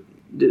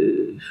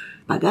de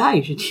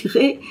pagaille, je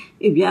dirais,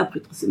 eh bien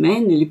après 3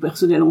 semaines, les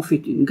personnels ont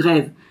fait une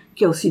grève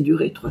qui a aussi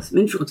duré 3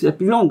 semaines. Je crois que c'est la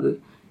plus longue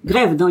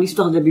grève dans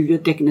l'histoire de la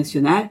Bibliothèque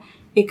nationale.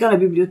 Et quand la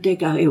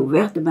bibliothèque a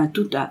réouvert,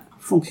 tout a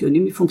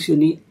fonctionné, mais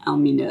fonctionné en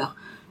mineur.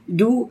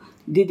 D'où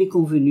des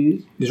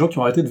déconvenus. Des gens qui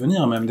ont arrêté de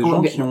venir, même des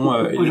gens qui ont...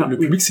 le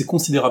public s'est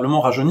considérablement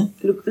rajeuni.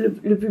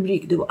 Le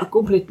public a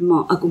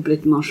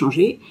complètement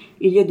changé.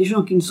 Il y a des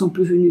gens qui ne sont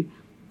plus venus,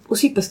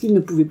 aussi parce qu'ils ne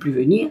pouvaient plus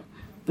venir,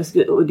 parce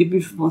qu'au début,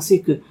 je pensais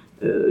que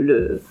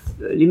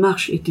les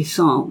marches étaient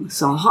sans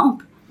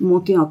rampe,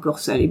 monter encore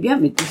ça allait bien,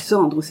 mais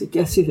descendre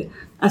c'était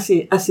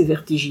assez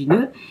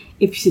vertigineux,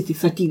 et puis c'était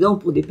fatigant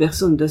pour des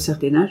personnes d'un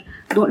certain âge.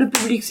 Donc le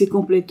public s'est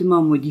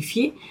complètement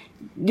modifié.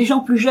 Des gens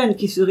plus jeunes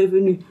qui seraient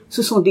venus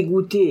se sont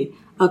dégoûtés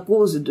à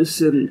cause de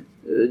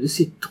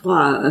ces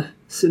 3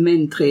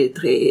 semaines très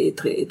très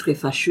très très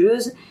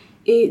fâcheuses,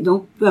 et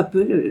donc peu à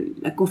peu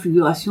la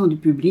configuration du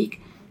public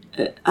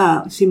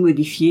s'est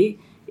modifiée.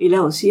 Et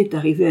là aussi est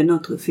arrivé un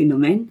autre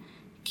phénomène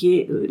qui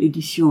est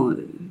l'édition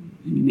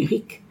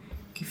numérique,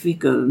 qui fait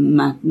que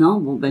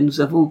maintenant,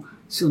 nous avons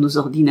sur nos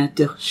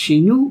ordinateurs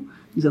chez nous,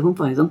 nous avons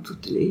par exemple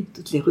toutes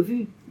les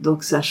revues.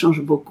 Donc ça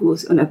change beaucoup.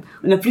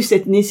 On a plus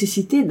cette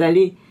nécessité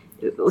d'aller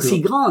aussi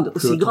grande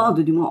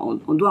du moins,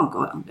 on doit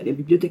encore aller à la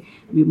bibliothèque,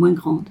 mais moins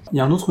grande. Il y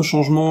a un autre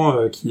changement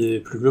qui est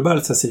plus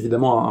global, ça c'est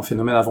évidemment un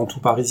phénomène avant tout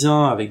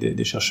parisien, avec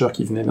des chercheurs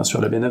qui venaient bien sûr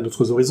de la Biennale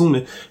d'autres horizons,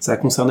 mais ça a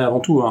concerné avant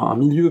tout un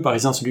milieu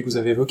parisien, celui que vous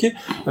avez évoqué.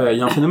 Il y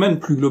a un phénomène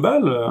plus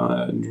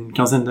global, d'une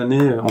quinzaine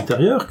d'années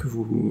antérieures, que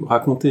vous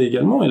racontez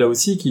également, et là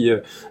aussi qui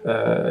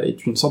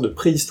est une sorte de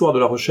préhistoire de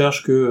la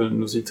recherche que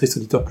nos éditrices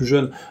auditeurs plus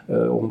jeunes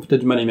auront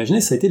peut-être du mal à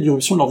imaginer, ça a été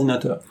l'irruption de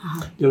l'ordinateur.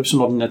 L'irruption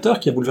de l'ordinateur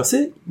qui a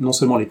bouleversé non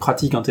seulement les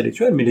pratiques intellectuelles,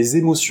 mais les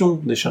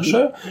émotions des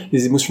chercheurs,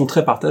 les émotions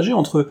très partagées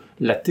entre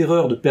la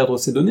terreur de perdre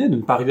ses données, de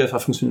ne pas arriver à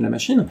faire fonctionner la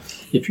machine,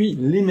 et puis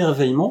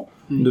l'émerveillement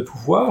de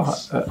pouvoir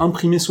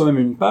imprimer soi-même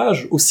une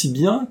page aussi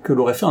bien que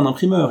l'aurait fait un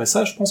imprimeur. Et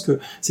ça, je pense que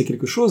c'est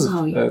quelque chose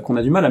qu'on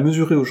a du mal à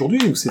mesurer aujourd'hui,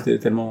 où c'était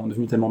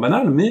devenu tellement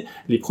banal, mais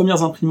les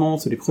premières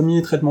imprimantes, les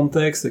premiers traitements de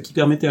texte qui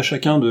permettaient à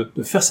chacun de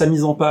faire sa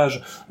mise en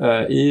page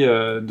et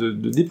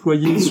de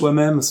déployer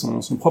soi-même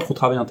son propre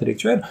travail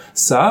intellectuel,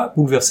 ça a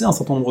bouleversé un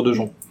certain nombre de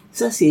gens.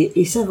 Ça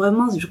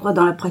vraiment, je crois,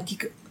 dans la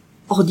pratique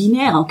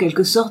ordinaire, en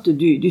quelque sorte,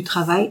 du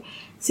travail,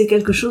 c'est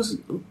quelque chose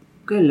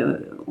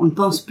auquel on ne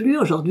pense plus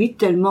aujourd'hui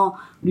tellement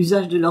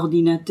l'usage de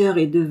l'ordinateur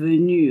est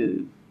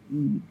devenu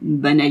une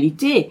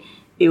banalité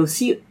et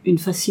aussi une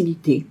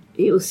facilité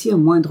et aussi un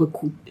moindre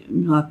coût. Je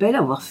me rappelle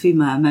avoir fait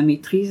ma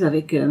maîtrise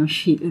avec une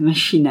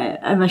machine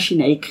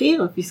à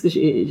écrire, puisque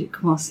j'ai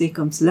commencé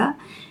comme cela,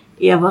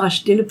 et avoir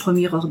acheté le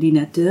premier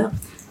ordinateur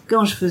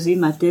quand je faisais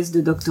ma thèse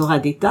de doctorat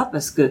d'État,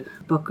 parce que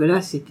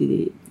là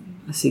c'était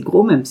assez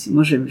gros, même si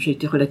moi j'ai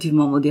été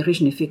relativement modérée,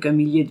 je n'ai fait qu'un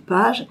millier de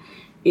pages,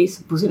 et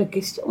se poser la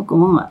question,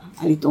 comment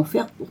allait-on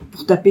faire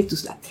pour taper tout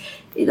cela?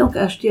 Et donc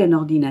acheter un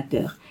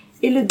ordinateur.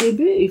 Et le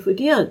début, il faut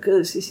dire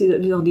que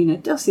les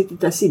ordinateurs,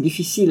 c'était assez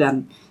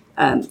difficile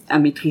à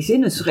maîtriser,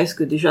 ne serait-ce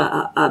que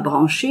déjà à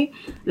brancher.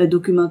 La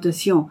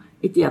documentation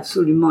était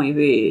il y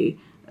avait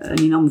un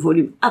énorme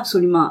volume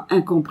absolument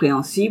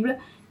incompréhensible,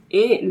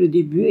 et le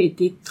début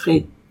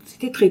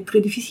c'était très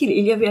difficile.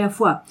 Il y avait à la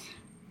fois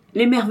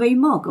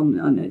l'émerveillement, comme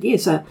on a dit,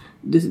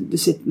 de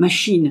cette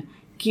machine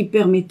qui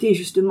permettait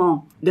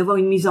justement d'avoir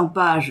une mise en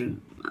page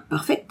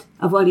parfaite,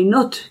 avoir les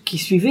notes qui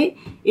suivaient,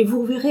 et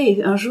vous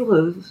verrez un jour,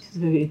 si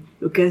vous avez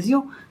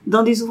l'occasion,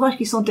 dans des ouvrages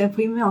qui sont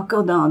imprimés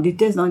encore dans des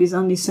thèses dans les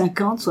années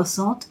 50,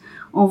 60,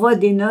 on voit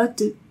des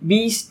notes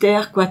bis,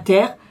 ter,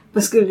 quater,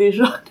 parce que les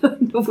gens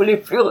ne voulaient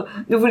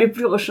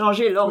plus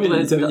rechanger l'ordre.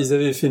 Oui, ils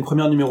avaient fait une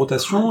première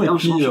numérotation, et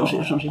puis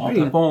en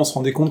tapant, on se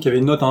rendait compte qu'il y avait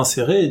une note à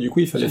insérer, et du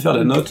coup il fallait faire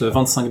la note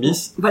 25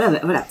 bis.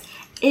 Voilà.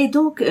 Et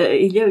donc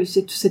il y a eu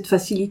cette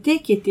facilité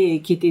qui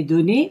était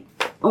donnée.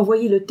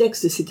 Envoyer le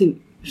texte, c'était,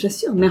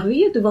 j'assure,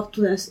 merveilleux de voir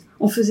tout.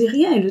 On faisait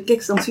rien, et le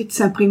texte ensuite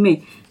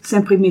s'imprimait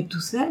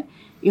tout seul.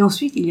 Et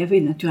ensuite il y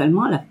avait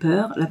naturellement la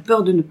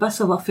peur de ne pas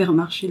savoir faire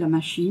marcher la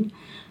machine,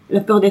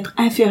 la peur d'être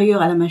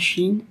inférieur à la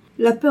machine.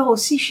 La peur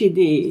aussi chez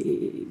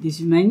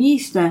des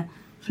humanistes, hein.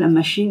 La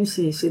machine,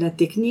 c'est la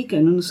technique.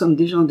 Nous sommes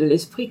des gens de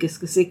l'esprit. Qu'est-ce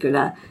que c'est que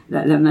la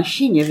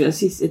machine? Il y avait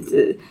aussi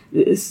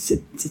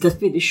cet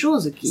aspect des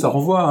choses qui... Ça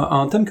renvoie à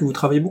un thème que vous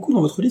travaillez beaucoup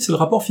dans votre livre, c'est le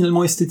rapport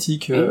finalement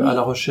esthétique à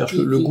la recherche,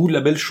 le goût de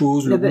la belle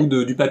chose, le goût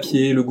du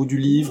papier, le goût du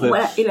livre.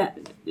 Voilà, et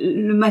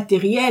le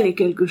matériel est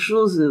quelque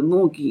chose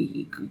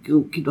qui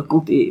doit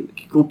compter,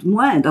 qui compte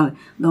moins dans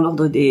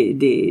l'ordre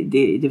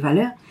des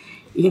valeurs.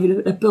 Il y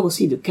avait la peur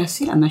aussi de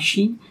casser la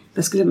machine,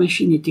 parce que la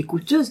machine était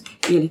coûteuse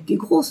et elle était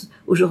grosse.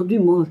 Aujourd'hui,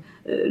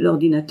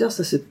 l'ordinateur,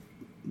 ça se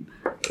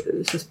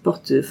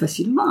porte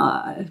facilement.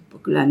 À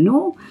l'époque, là,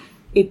 non.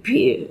 Et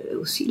puis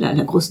aussi la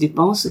grosse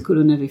dépense que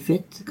l'on avait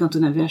faite quand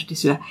on avait acheté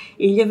cela.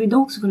 Et il y avait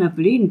donc ce qu'on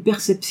appelait une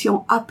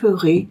perception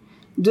apeurée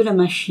de la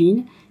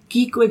machine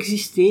qui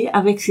coexistait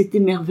avec cet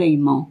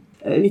émerveillement.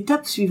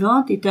 L'étape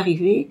suivante est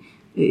arrivée,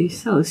 et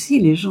ça aussi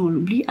les gens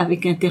l'oublient,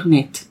 avec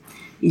Internet.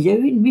 Il y a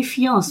eu une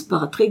méfiance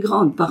très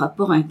grande par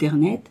rapport à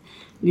Internet.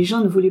 Les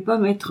gens ne voulaient pas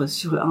mettre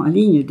en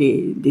ligne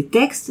des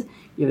textes.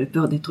 Il y avait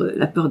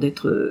la peur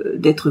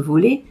d'être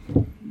volé,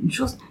 une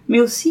chose. Mais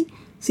aussi,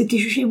 c'était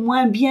jugé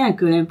moins bien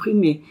que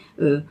l'imprimé.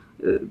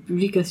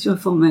 Publication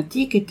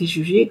informatique était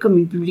jugée comme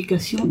une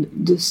publication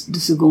de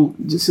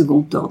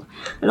second ordre.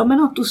 Alors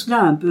maintenant, tout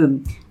cela a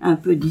un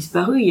peu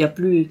disparu. Il n'y a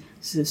plus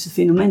ce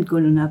phénomène que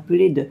l'on a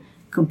appelé de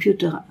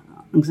computer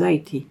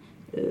anxiety,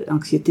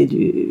 anxiété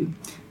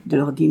de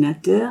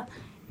l'ordinateur.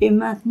 Et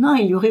maintenant,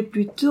 il y aurait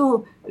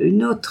plutôt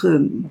une autre,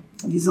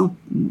 disons,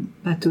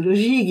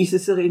 pathologie qui se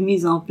serait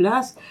mise en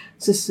place.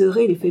 Ce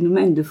seraient les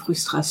phénomènes de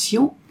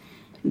frustration,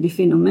 des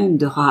phénomènes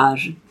de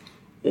rage.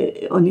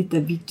 On est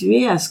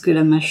habitué à ce que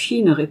la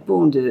machine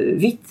réponde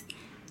vite,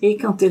 et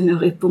quand elle ne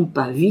répond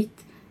pas vite,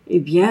 eh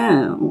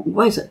bien, on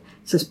voit ça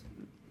se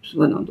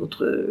voit dans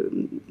d'autres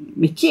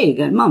métiers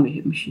également,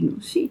 mais chez nous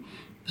aussi,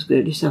 parce que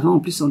les savants en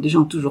plus sont des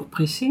gens toujours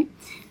pressés,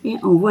 et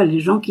on voit les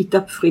gens qui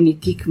tapent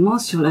frénétiquement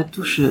sur la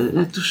touche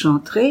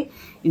entrée,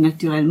 et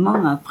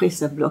naturellement après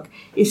ça bloque.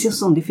 Et ce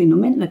sont des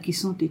phénomènes là qui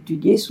sont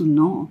étudiés sous le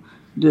nom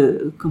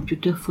de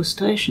computer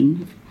frustration,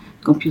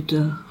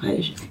 computer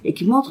rage, et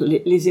qui montrent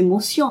les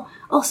émotions.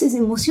 Or ces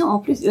émotions, en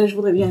plus, là, je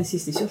voudrais bien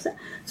insister sur ça,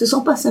 ce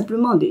sont pas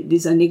simplement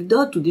des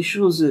anecdotes ou des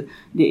choses,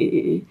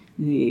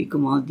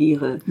 comment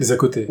dire, des à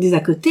côté. Des à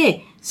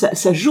côté.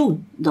 Ça joue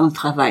dans le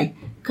travail.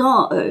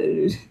 Quand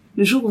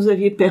le jour où vous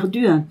aviez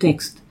perdu un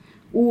texte,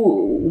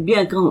 ou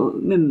bien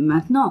même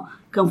maintenant,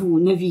 quand vous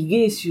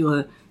naviguez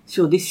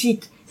sur des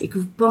sites et que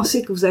vous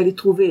pensez que vous allez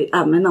trouver,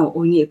 maintenant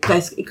on y est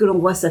presque, et que l'on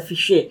voit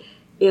s'afficher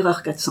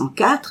erreur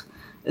 404,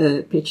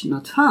 page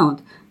not found,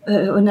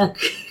 on a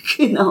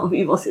qu'une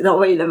envie, c'est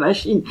d'envoyer la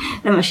machine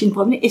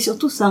promener, et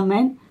surtout ça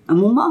amène un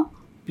moment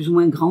plus ou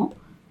moins grand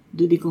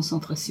de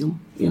déconcentration,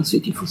 et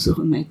ensuite il faut se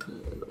remettre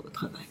au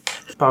travail.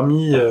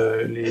 Parmi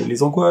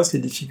les angoisses, les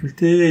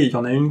difficultés, il y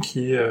en a une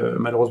qui est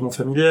malheureusement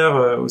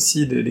familière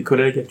aussi des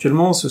collègues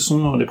actuellement, ce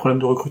sont les problèmes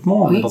de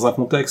recrutement. On est dans un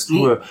contexte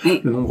où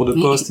le nombre de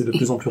postes est de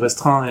plus en plus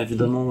restreint, et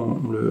évidemment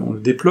on le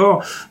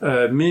déplore,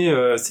 mais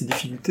ces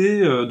difficultés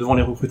devant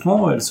les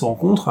recrutements, elles se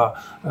rencontrent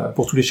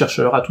pour tous les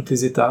chercheurs, à toutes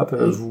les étapes.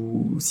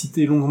 Vous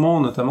citez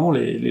longuement notamment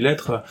les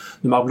lettres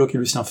de Marc Bloch et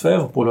Lucien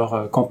Febvre pour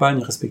leurs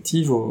campagnes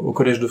respectives au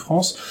Collège de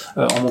France,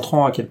 en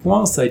montrant à quel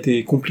point ça a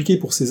été compliqué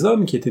pour ces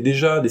hommes qui étaient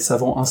déjà des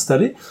savants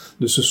installés, parler,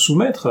 de se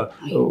soumettre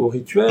au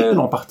rituel,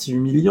 en partie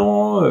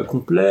humiliant,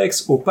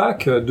 complexe,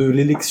 opaque, de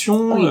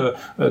l'élection,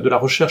 de la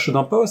recherche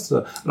d'un poste.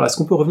 Alors, est-ce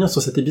qu'on peut revenir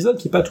sur cet épisode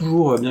qui est pas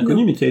toujours bien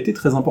connu, mais qui a été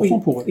très important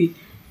pour eux? Oui.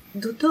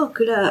 D'autant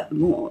que là,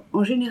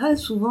 en général,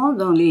 souvent,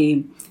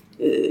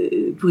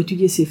 pour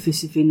étudier ces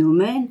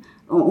phénomènes,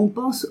 on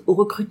pense au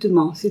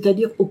recrutement,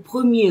 c'est-à-dire au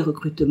premier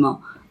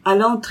recrutement, à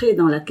l'entrée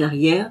dans la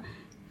carrière,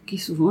 qui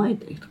souvent est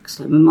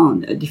extrêmement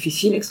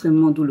difficile,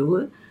 extrêmement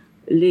douloureux.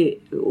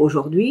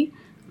 Aujourd'hui,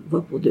 on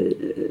voit pour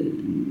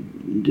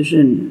de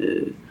jeunes,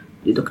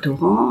 des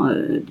doctorants,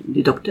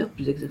 des docteurs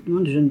plus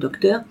exactement, de jeunes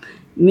docteurs,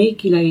 mais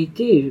qu'il a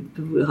été, je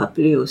peux vous le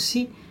rappeler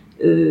aussi,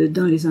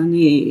 dans les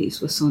années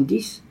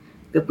 70,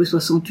 après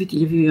 68, il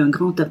y avait eu un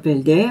grand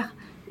appel d'air,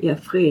 et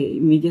après,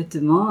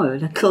 immédiatement,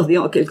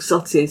 l'accordéon, en quelque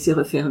sorte, s'est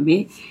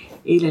refermé.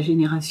 Et la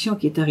génération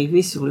qui est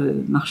arrivée sur le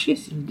marché,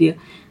 je veux dire,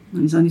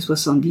 dans les années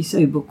 70,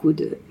 a eu beaucoup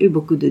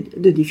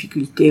de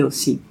difficultés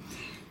aussi.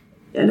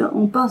 Alors,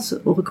 on pense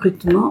au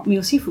recrutement, mais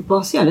aussi il faut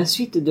penser à la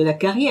suite de la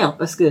carrière,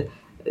 parce que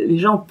les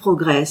gens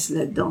progressent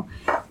là-dedans.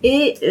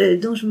 Et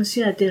donc, je me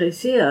suis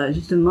intéressée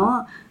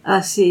justement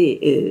à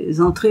ces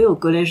entrées au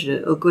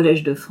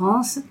collège de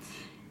France,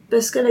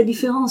 parce qu'à la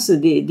différence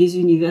des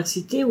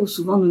universités où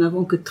souvent nous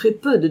n'avons que très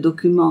peu de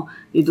documents,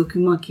 les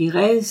documents qui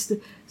restent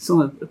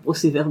sont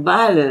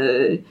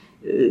procès-verbal,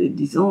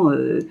 disons,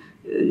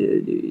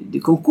 des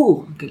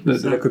concours.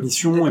 De la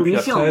commission, et puis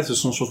après ce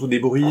sont surtout des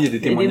bruits et des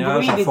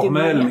témoignages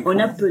informels. On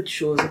a peu de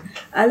choses.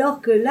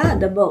 Alors que là,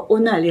 d'abord,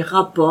 on a les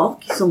rapports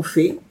qui sont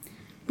faits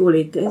pour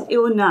les thèses, et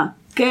on a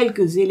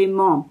quelques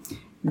éléments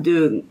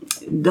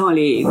dans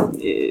les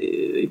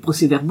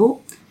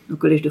procès-verbaux, au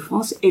Collège de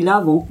France, et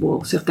là,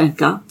 pour certains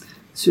cas,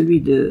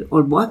 celui de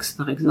Holboix,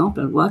 par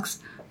exemple,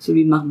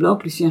 celui de Marc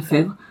Bloch, Lucien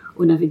Febvre,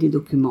 on avait des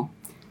documents.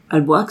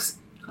 Holboix,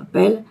 je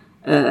rappelle,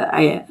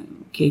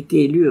 qui a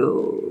été élu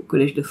au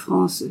Collège de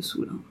France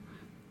sous le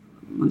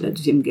moment de la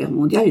Deuxième Guerre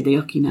mondiale, et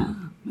d'ailleurs qui n'a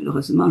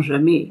malheureusement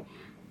jamais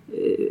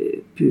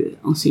pu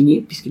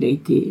enseigner, puisqu'il a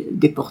été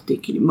déporté,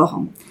 qu'il est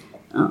mort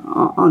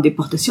en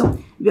déportation.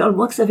 Mais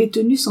Holboix avait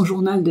tenu son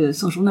journal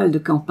de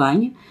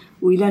campagne,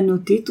 où il a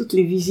noté toutes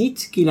les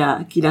visites qu'il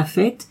a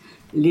faites.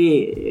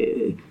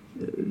 Ce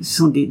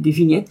sont des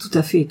vignettes tout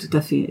à fait,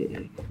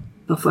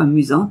 parfois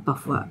amusantes,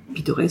 parfois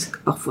pittoresques,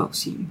 parfois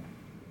aussi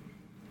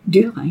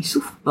dures. Il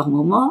souffre par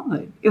moments,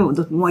 et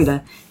d'autres moments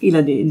il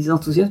a des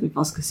enthousiasmes, il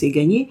pense que c'est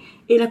gagné.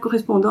 Et la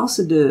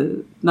correspondance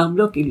de Marc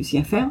Bloch et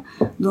Lucien Febvre,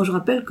 dont je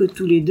rappelle que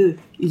tous les deux,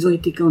 ils ont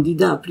été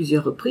candidats à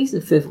plusieurs reprises,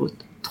 Febvre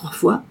 3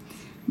 fois,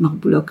 Marc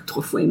Bloch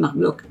 3 fois, et Marc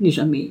Bloch n'est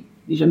jamais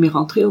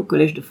rentré au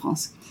Collège de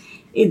France.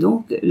 Et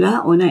donc,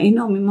 là, on a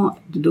énormément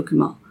de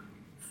documents.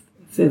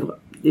 Febvre,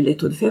 les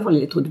lettres de Febvre, les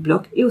lettres de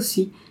Bloch, et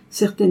aussi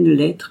certaines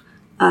lettres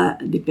à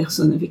des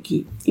personnes avec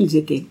qui ils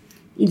étaient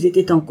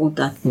en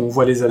contact. On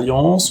voit les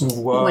alliances, on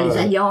voit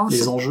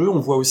les enjeux, on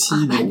voit aussi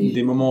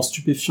des moments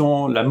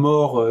stupéfiants, la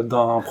mort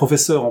d'un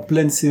professeur en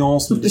pleine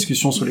séance de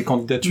discussion sur les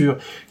candidatures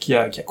qui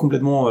a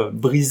complètement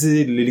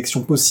brisé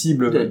l'élection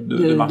possible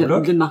de Marc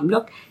Bloch. De Marc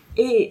Bloch.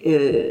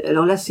 Et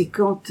alors là, c'est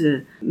quand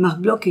Marc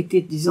Bloch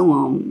était,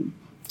 disons,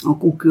 en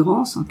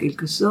concurrence, en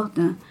quelque sorte,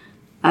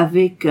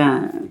 avec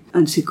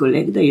un de ses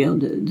collègues, d'ailleurs,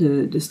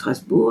 de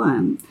Strasbourg,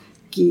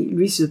 qui,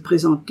 lui, se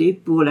présentait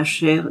pour la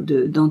chaire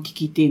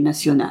d'Antiquité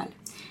nationale.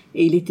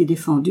 Et il était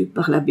défendu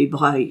par l'abbé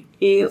Breuil.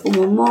 Et au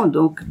moment,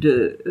 donc,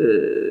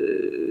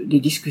 des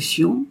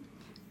discussions,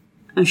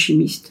 un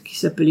chimiste qui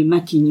s'appelait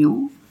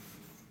Matignon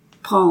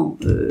prend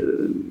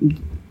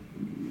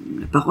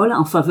la parole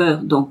en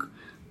faveur, donc,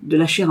 de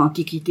la chaire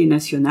Antiquité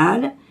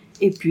nationale,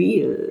 et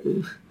puis,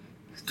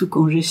 tout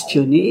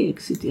congestionné,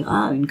 etc.,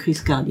 une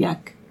crise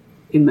cardiaque,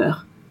 et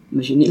meurt.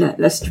 Imaginez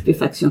la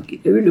stupéfaction qu'il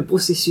a eu, le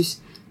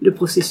processus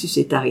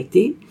est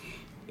arrêté,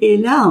 et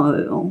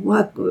là, on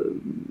voit que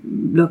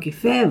Bloch et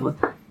Febvre,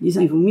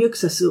 disant il vaut mieux que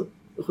ça se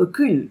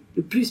recule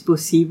le plus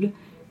possible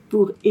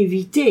pour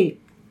éviter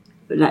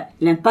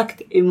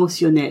l'impact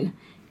émotionnel.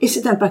 Et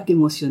cet impact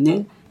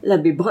émotionnel,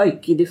 l'abbé Breuil,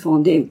 qui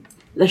défendait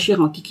la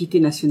chaire Antiquité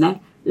nationale,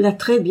 l'a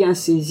très bien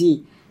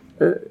saisi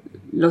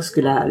lorsque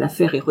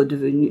l'affaire est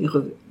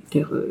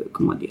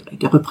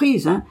été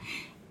reprise,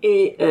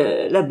 et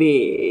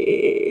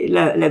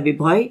l'abbé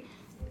Breuil,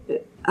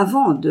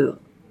 avant de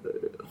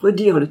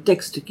redire le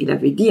texte qu'il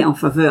avait dit en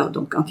faveur,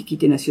 donc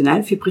Antiquité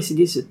nationale, fait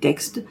précéder ce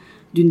texte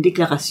d'une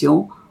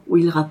déclaration où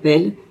il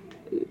rappelle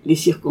les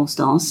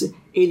circonstances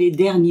et les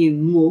derniers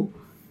mots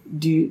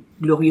du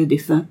glorieux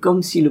défunt,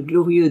 comme si le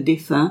glorieux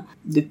défunt,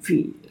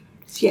 depuis le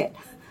ciel,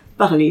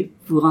 parlait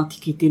pour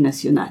Antiquité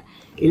nationale.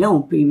 Et là,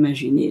 on peut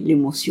imaginer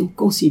l'émotion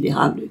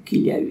considérable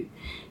qu'il y a eu.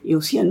 Et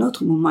aussi un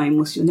autre moment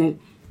émotionnel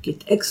qui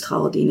est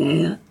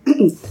extraordinaire,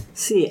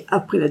 c'est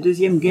après la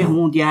Deuxième Guerre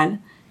mondiale,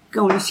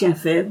 quand Lucien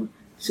Febvre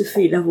se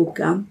fait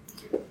l'avocat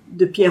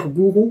de Pierre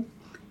Gouroux,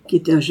 qui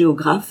était un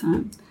géographe,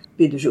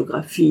 et de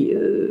géographie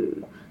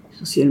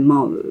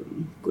essentiellement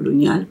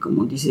coloniale, comme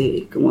on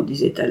disait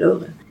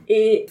alors.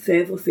 Et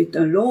Febvre fait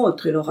un long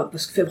trélorat,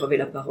 parce que Febvre avait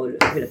la parole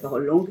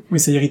longue. Oui,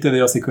 ça irritait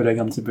d'ailleurs ses collègues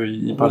un petit peu.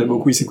 Il parlait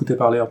beaucoup, il s'écoutait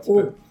parler un petit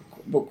peu.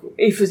 beaucoup.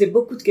 Et il faisait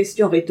beaucoup de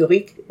questions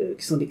rhétoriques,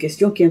 qui sont des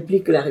questions qui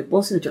impliquent la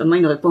réponse, naturellement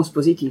une réponse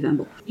positive.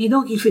 Bon. Et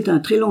donc il fait un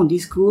très long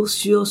discours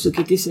sur ce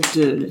qu'était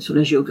sur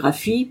la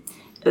géographie,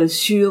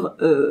 sur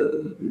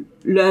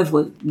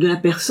l'œuvre de la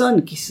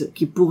personne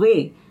qui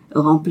pourrait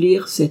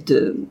remplir cette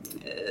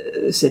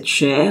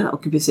chaire,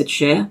 occuper cette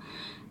chaire,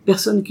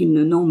 personne qu'il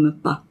ne nomme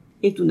pas.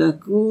 Et tout d'un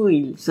coup,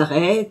 il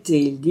s'arrête et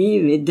il dit,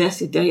 mais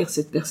derrière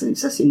cette personne,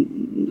 ça c'est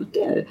noté,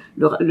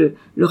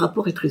 le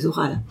rapport est très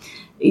oral.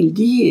 Il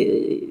dit,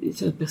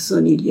 cette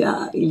personne, il y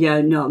a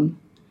un homme.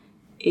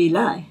 Et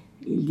là,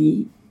 il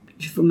dit,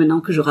 il faut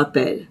maintenant que je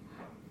rappelle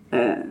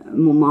un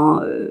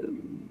moment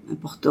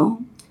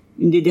important,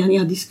 une des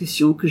dernières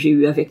discussions que j'ai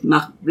eues avec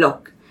Marc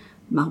Bloch.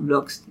 Marc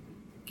Bloch,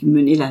 qui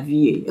menait la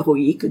vie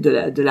héroïque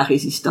de la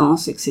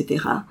résistance,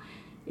 etc.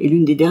 Et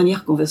l'une des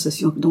dernières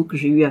conversations donc, que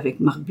j'ai eues avec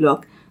Marc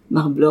Bloch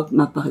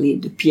m'a parlé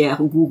de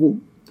Pierre Gourou,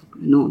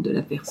 donc le nom de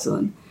la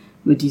personne,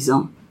 me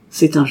disant «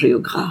 c'est un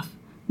géographe,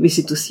 mais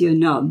c'est aussi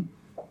un homme,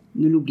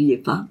 ne l'oubliez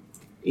pas ».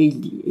 Et il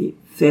dit, et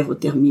Fèvre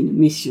termine «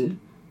 Messieurs,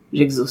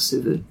 j'exauce ce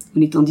vœu ».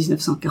 On est en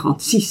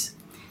 1946,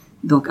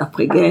 donc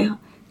après-guerre,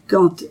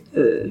 quand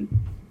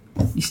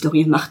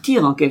l'historien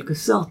martyr, en quelque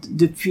sorte,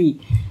 depuis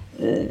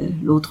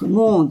l'autre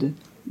monde,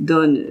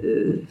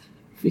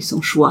 fait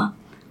son choix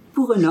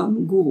pour un homme,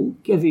 Gourou,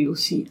 qui avait eu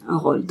aussi un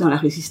rôle dans la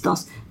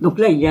résistance. Donc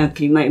là, il y a un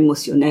climat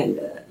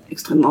émotionnel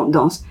extrêmement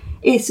dense.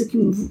 Et ce que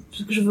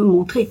je veux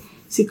montrer,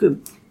 c'est que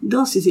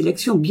dans ces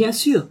élections, bien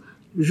sûr,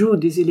 jouent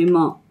des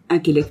éléments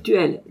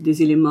intellectuels,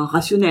 des éléments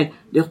rationnels.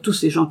 D'ailleurs, tous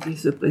ces gens qui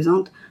se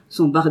présentent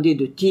sont bardés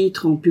de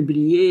titres, ont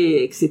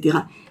publié, etc.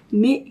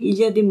 Mais il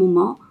y a des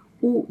moments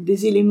où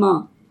des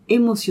éléments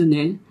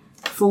émotionnels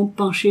font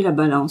pencher la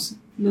balance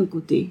d'un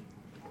côté,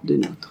 de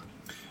l'autre.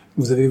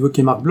 Vous avez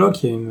évoqué Marc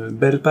Bloch, il y a une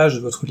belle page de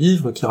votre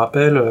livre qui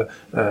rappelle,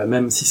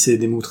 même si c'est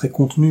des mots très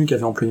contenus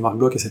qu'avait employé Marc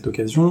Bloch à cette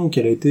occasion,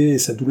 quelle a été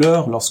sa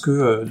douleur lorsque,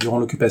 durant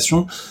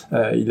l'occupation,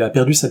 il a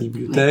perdu sa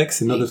bibliothèque,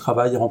 ses notes de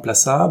travail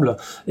irremplaçables,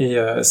 et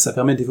ça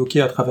permet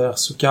d'évoquer à travers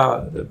ce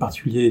cas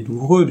particulier et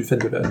douloureux du fait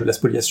de la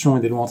spoliation et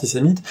des lois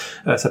antisémites,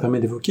 ça permet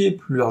d'évoquer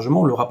plus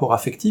largement le rapport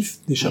affectif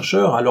des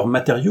chercheurs à leurs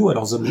matériaux, à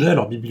leurs objets, à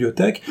leur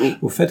bibliothèque,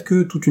 au fait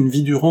que toute une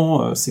vie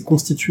durant s'est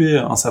constitué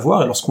un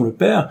savoir, et lorsqu'on le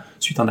perd,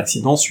 suite à un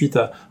accident, suite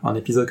à un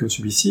épisode comme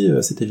celui-ci,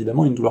 c'est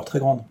évidemment une douleur très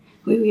grande.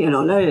 Oui,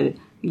 alors là,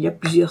 il y a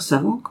plusieurs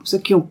savants comme ça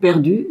qui ont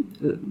perdu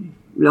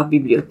leur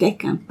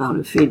bibliothèque par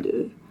le fait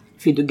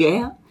de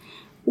guerre,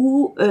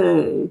 ou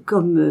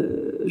comme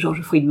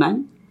George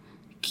Friedman,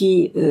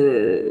 qui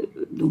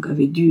donc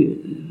avait dû,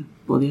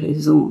 pour des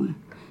raisons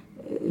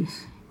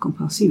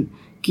compréhensibles,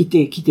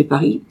 quitter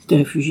Paris, s'était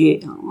réfugié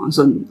en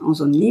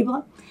zone libre,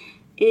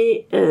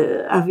 et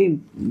avait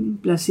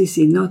placé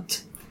ses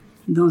notes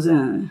dans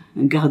un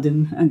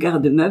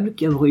garde-meuble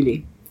qui a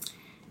brûlé.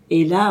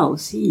 Et là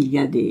aussi, il y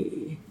a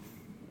des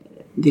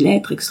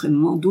lettres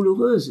extrêmement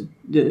douloureuses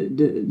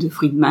de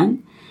Friedman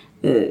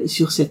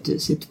sur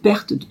cette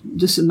perte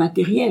de ce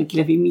matériel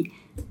qu'il avait mis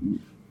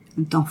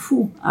un temps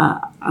fou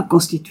à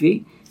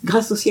constituer.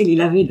 Grâce au ciel,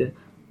 il avait le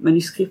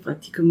manuscrit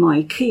pratiquement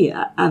écrit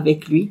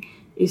avec lui,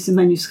 et ce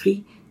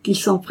manuscrit qu'il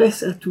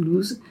s'empresse à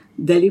Toulouse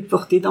d'aller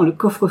porter dans le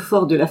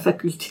coffre-fort de la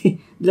faculté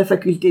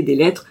des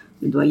lettres,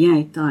 le doyen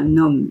étant un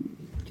homme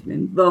du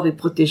même bord et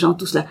protégeant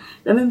tout cela.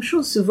 La même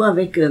chose se voit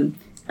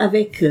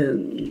avec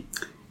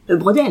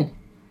Brodel,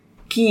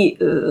 qui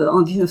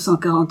en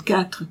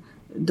 1944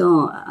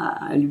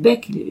 à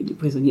Lübeck, les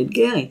prisonniers de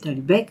guerre étaient à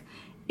Lübeck,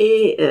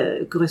 et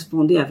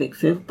correspondait avec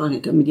Fèvre par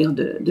l'intermédiaire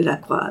de la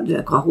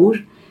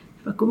Croix-Rouge.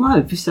 Je sais pas comment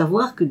elle a pu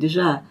savoir que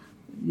déjà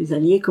les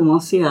Alliés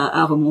commençaient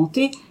à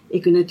remonter,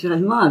 et que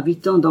naturellement,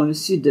 habitant dans le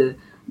sud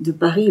de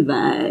Paris,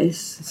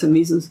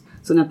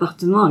 son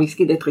appartement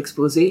risquait d'être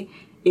exposé,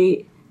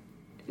 et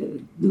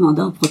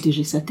demandant à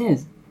protéger sa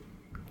thèse.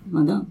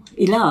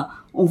 Et là,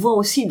 on voit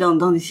aussi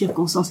dans des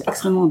circonstances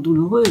extrêmement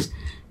douloureuses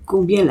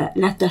combien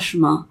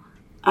l'attachement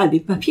à des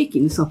papiers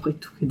qui ne sont après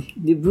tout que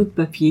des bouts de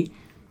papier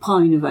prend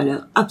une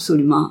valeur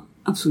absolument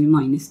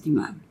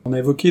inestimable. On a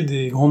évoqué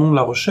des grands noms de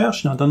la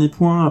recherche. Il y a un dernier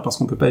point, parce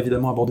qu'on peut pas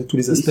évidemment aborder tous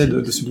les aspects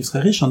de ce livre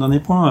très riche, un dernier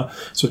point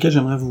sur lequel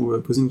j'aimerais vous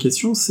poser une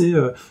question, c'est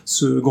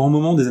ce grand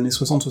moment des années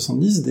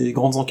 60-70, des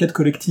grandes enquêtes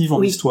collectives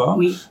en histoire,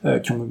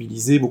 qui ont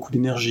mobilisé beaucoup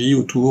d'énergie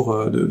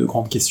autour de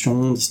grandes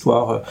questions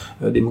d'histoire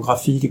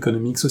démographique,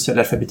 économique, sociale,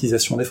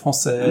 l'alphabétisation des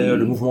Français,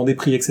 le mouvement des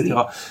prix, etc.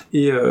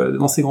 Et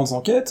dans ces grandes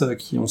enquêtes,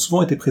 qui ont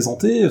souvent été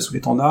présentées sous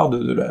l'étendard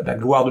de la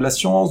gloire de la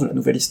science, de la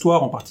nouvelle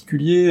histoire en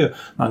particulier,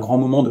 d'un grand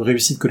moment de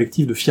réussite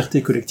collective, de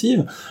fierté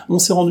collective, on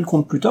s'est rendu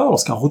compte plus tard,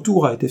 lorsqu'un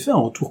retour a été fait, un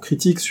retour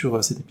critique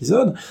sur cet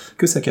épisode,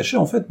 que ça cachait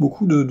en fait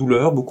beaucoup de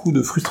douleurs, beaucoup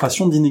de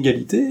frustrations,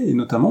 d'inégalités, et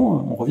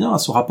notamment, on revient à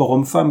ce rapport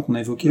homme-femme qu'on a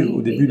évoqué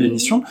au début de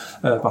l'émission,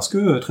 parce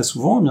que très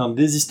souvent, eh bien,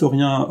 des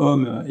historiens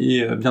hommes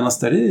et bien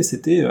installés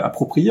s'étaient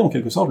appropriés en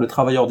quelque sorte le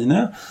travail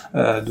ordinaire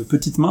de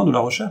petites mains de la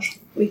recherche.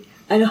 Oui,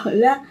 alors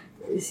là,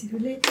 si vous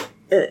voulez,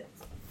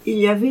 il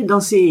y avait dans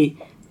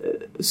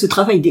ce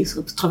travail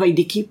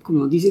d'équipe,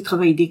 comme on disait,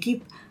 travail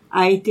d'équipe,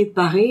 a été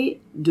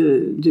paré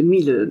de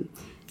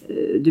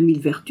mille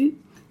vertus.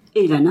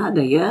 Et Lana,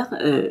 d'ailleurs,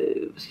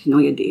 parce que sinon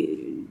il y a des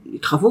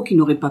travaux qui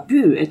n'auraient pas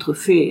pu être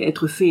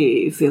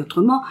faits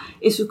autrement.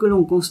 Et ce que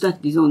l'on constate,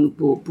 disons nous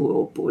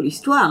pour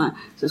l'histoire, hein,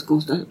 ça se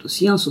constate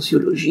aussi en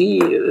sociologie,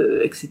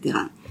 etc.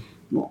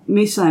 Bon,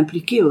 mais ça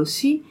impliquait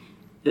aussi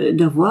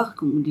d'avoir,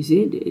 comme on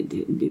disait,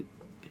 des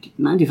petites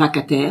mains, des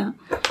vacataires,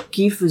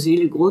 qui faisaient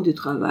le gros du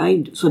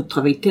travail, soit le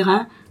travail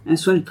terrain,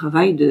 soit le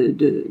travail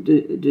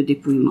de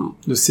dépouillement.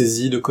 De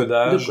saisie, de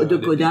codage, de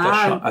codage, des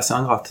tâches assez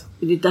ingrates.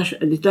 Des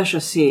tâches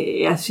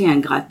assez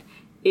ingrates.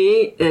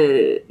 Et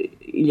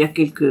il y a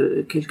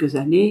quelques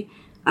années,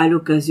 à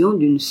l'occasion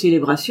d'une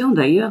célébration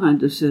d'ailleurs hein,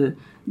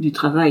 du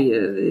travail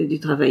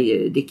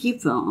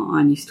d'équipe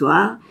en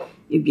histoire,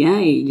 eh bien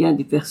il y a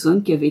des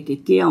personnes qui avaient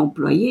été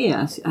employées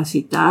à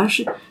ces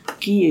tâches,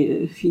 qui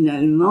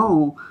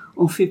finalement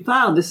ont fait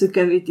part de ce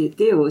qu'avait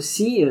été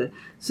aussi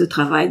ce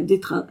travail,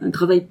 un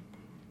travail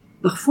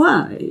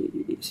parfois,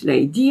 cela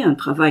est dit, un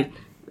travail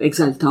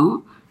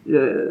exaltant,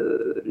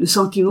 le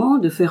sentiment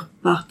de faire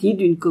partie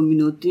d'une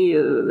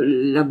communauté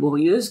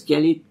laborieuse qui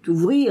allait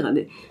ouvrir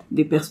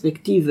des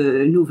perspectives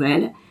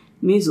nouvelles,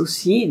 mais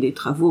aussi des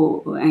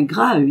travaux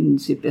ingrats. Une de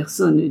ces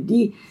personnes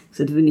dit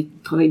que le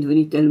travail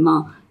devenait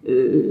tellement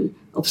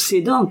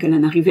obsédant qu'elle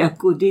en arrivait à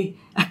coder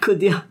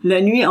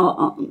la nuit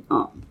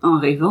en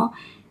rêvant,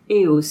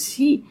 et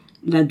aussi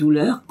la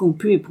douleur qu'ont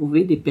pu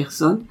éprouver des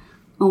personnes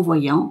en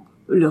voyant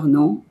leur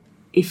nom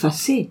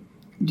effacé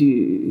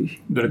du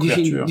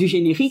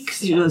générique,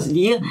 si j'ose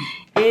dire,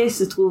 et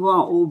se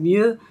trouvant au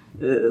mieux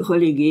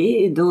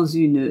relégué dans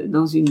une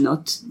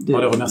note de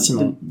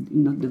remerciement,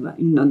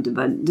 une note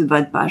de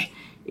bas de page,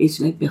 et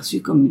cela est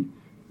perçu comme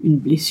une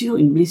blessure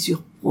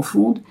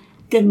profonde,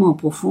 tellement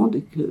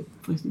profonde que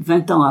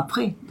 20 ans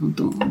après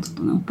dont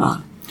on en parle.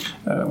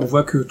 On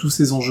voit que tous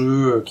ces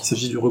enjeux, qu'il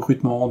s'agisse du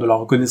recrutement, de la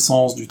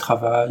reconnaissance du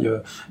travail,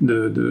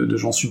 de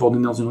gens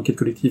subordonnés dans une enquête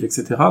collective,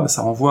 etc.,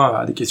 ça renvoie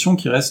à des questions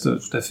qui restent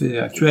tout à fait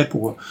actuelles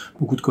pour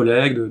beaucoup de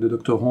collègues, de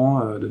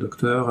doctorants, de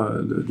docteurs,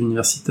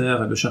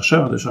 d'universitaires, de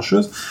chercheurs, de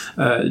chercheuses.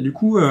 Et du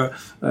coup,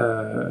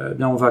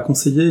 bien, on va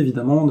conseiller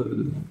évidemment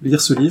de lire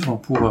ce livre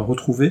pour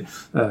retrouver,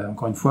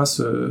 encore une fois,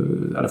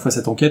 à la fois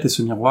cette enquête et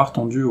ce miroir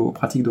tendu aux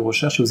pratiques de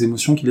recherche et aux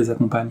émotions qui les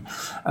accompagnent.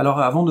 Alors,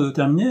 avant de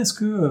terminer, est-ce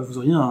que vous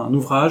auriez un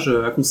ouvrage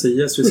à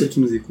conseiller à ceux et celles qui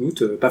nous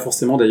écoutent, pas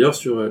forcément d'ailleurs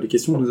sur les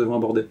questions que nous avons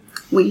abordées?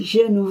 Oui,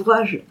 j'ai un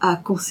ouvrage à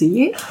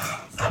conseiller,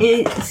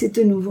 et c'est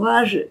un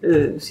ouvrage,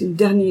 c'est le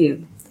dernier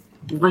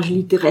ouvrage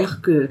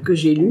littéraire que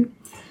j'ai lu.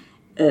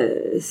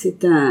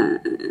 C'est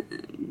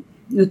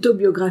une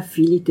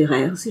autobiographie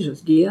littéraire, si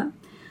j'ose dire,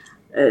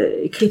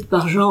 écrite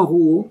par Jean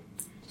Rouault,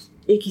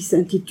 et qui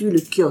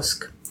s'intitule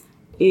Kiosque.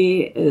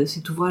 Et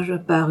cet ouvrage a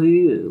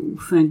paru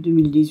fin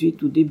 2018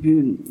 ou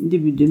début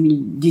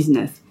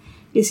 2019.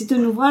 Et c'est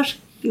un ouvrage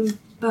qui me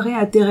paraît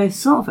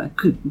intéressant,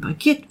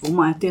 qui est pour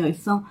moi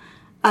intéressant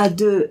à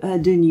deux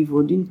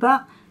niveaux. D'une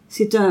part,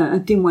 c'est un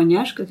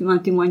témoignage, quasiment un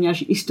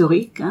témoignage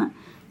historique, hein,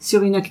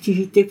 sur une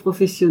activité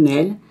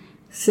professionnelle,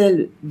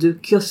 celle de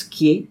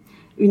kiosquier,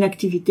 une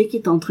activité qui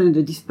est en train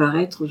de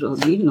disparaître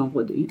aujourd'hui. Le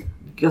nombre de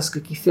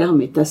kiosques qui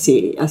ferment est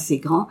assez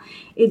grand.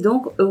 Et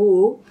donc,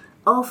 Rouault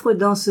offre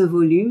dans ce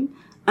volume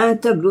un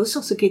tableau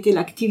sur ce qu'était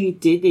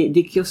l'activité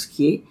des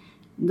kiosquiers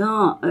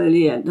dans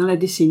la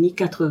décennie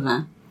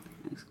 80.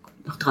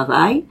 Leur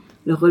travail,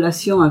 leur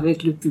relation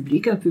avec le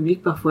public, un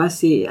public parfois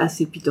assez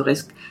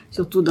pittoresque,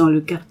 surtout dans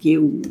le quartier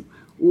où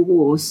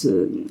Rouault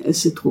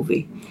se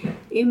trouvait.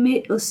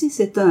 Mais aussi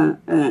c'est un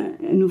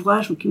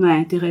ouvrage qui m'a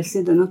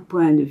intéressé d'un autre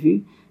point de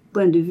vue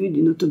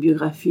d'une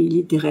autobiographie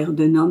littéraire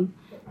d'un homme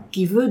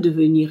qui veut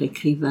devenir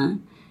écrivain,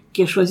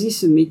 qui a choisi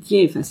ce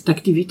métier, cette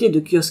activité de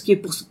kiosquier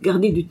pour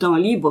garder du temps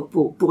libre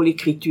pour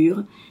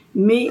l'écriture,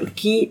 mais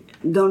qui,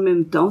 dans le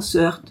même temps, se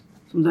heurte,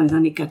 dans les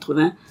années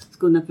 80, ce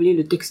qu'on appelait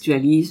le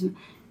textualisme,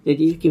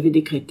 c'est-à-dire qu'il avait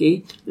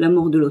décrété la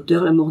mort de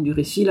l'auteur, la mort du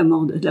récit, la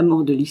mort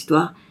de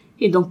l'histoire,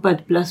 et donc pas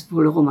de place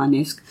pour le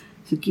romanesque,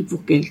 ce qui,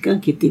 pour quelqu'un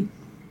qui était,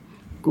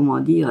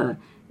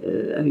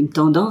 avait une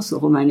tendance au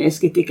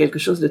romanesque, était quelque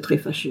chose de très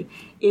fâcheux.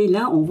 Et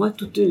là, on voit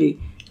toutes les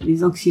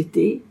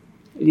anxiétés,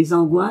 les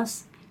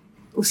angoisses,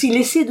 aussi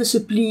l'essai de se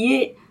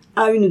plier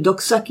à une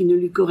doxa qui ne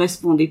lui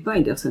correspondait pas,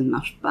 et d'ailleurs ça ne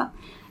marche pas.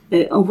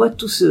 On voit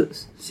tous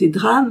ces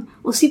drames,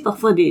 aussi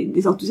parfois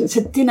des enthousiasmes,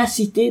 cette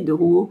ténacité de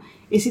Rouault,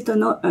 et c'est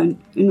un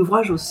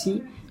ouvrage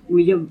aussi où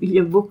il y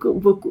a beaucoup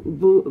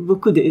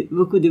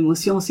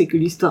d'émotions. On sait que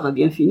l'histoire a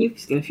bien fini,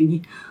 puisqu'elle a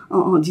fini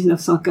en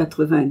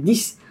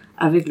 1990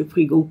 avec le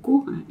prix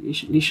Goncourt, hein,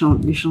 les chants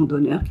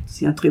d'honneur, qui est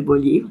aussi un très beau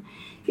livre.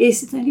 Et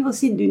c'est un livre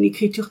aussi d'une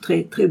écriture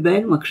très très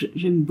belle, moi que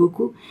j'aime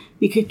beaucoup,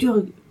 une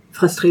écriture,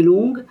 phrase très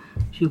longue,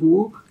 chez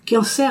Rouault, qui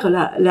en sert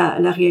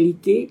la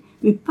réalité,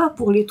 mais pas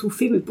pour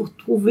l'étouffer, mais pour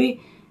trouver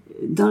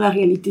dans la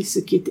réalité ce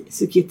qui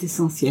est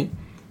essentiel.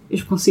 Et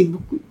je conseille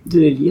beaucoup de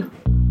le lire.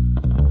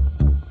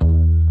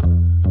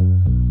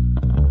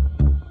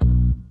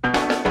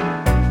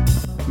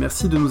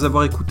 Merci de nous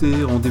avoir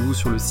écoutés. Rendez-vous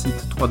sur le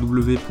site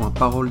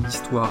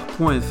www.paroledhistoire.fr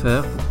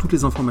pour toutes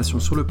les informations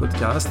sur le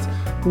podcast,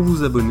 pour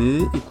vous abonner,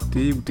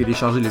 écouter ou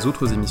télécharger les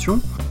autres émissions.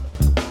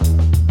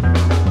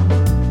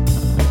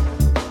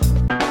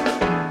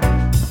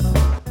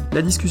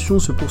 La discussion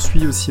se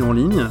poursuit aussi en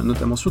ligne,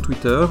 notamment sur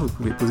Twitter. Vous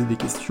pouvez poser des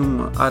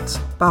questions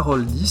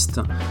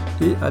 @parolediste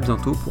et à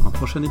bientôt pour un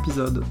prochain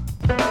épisode.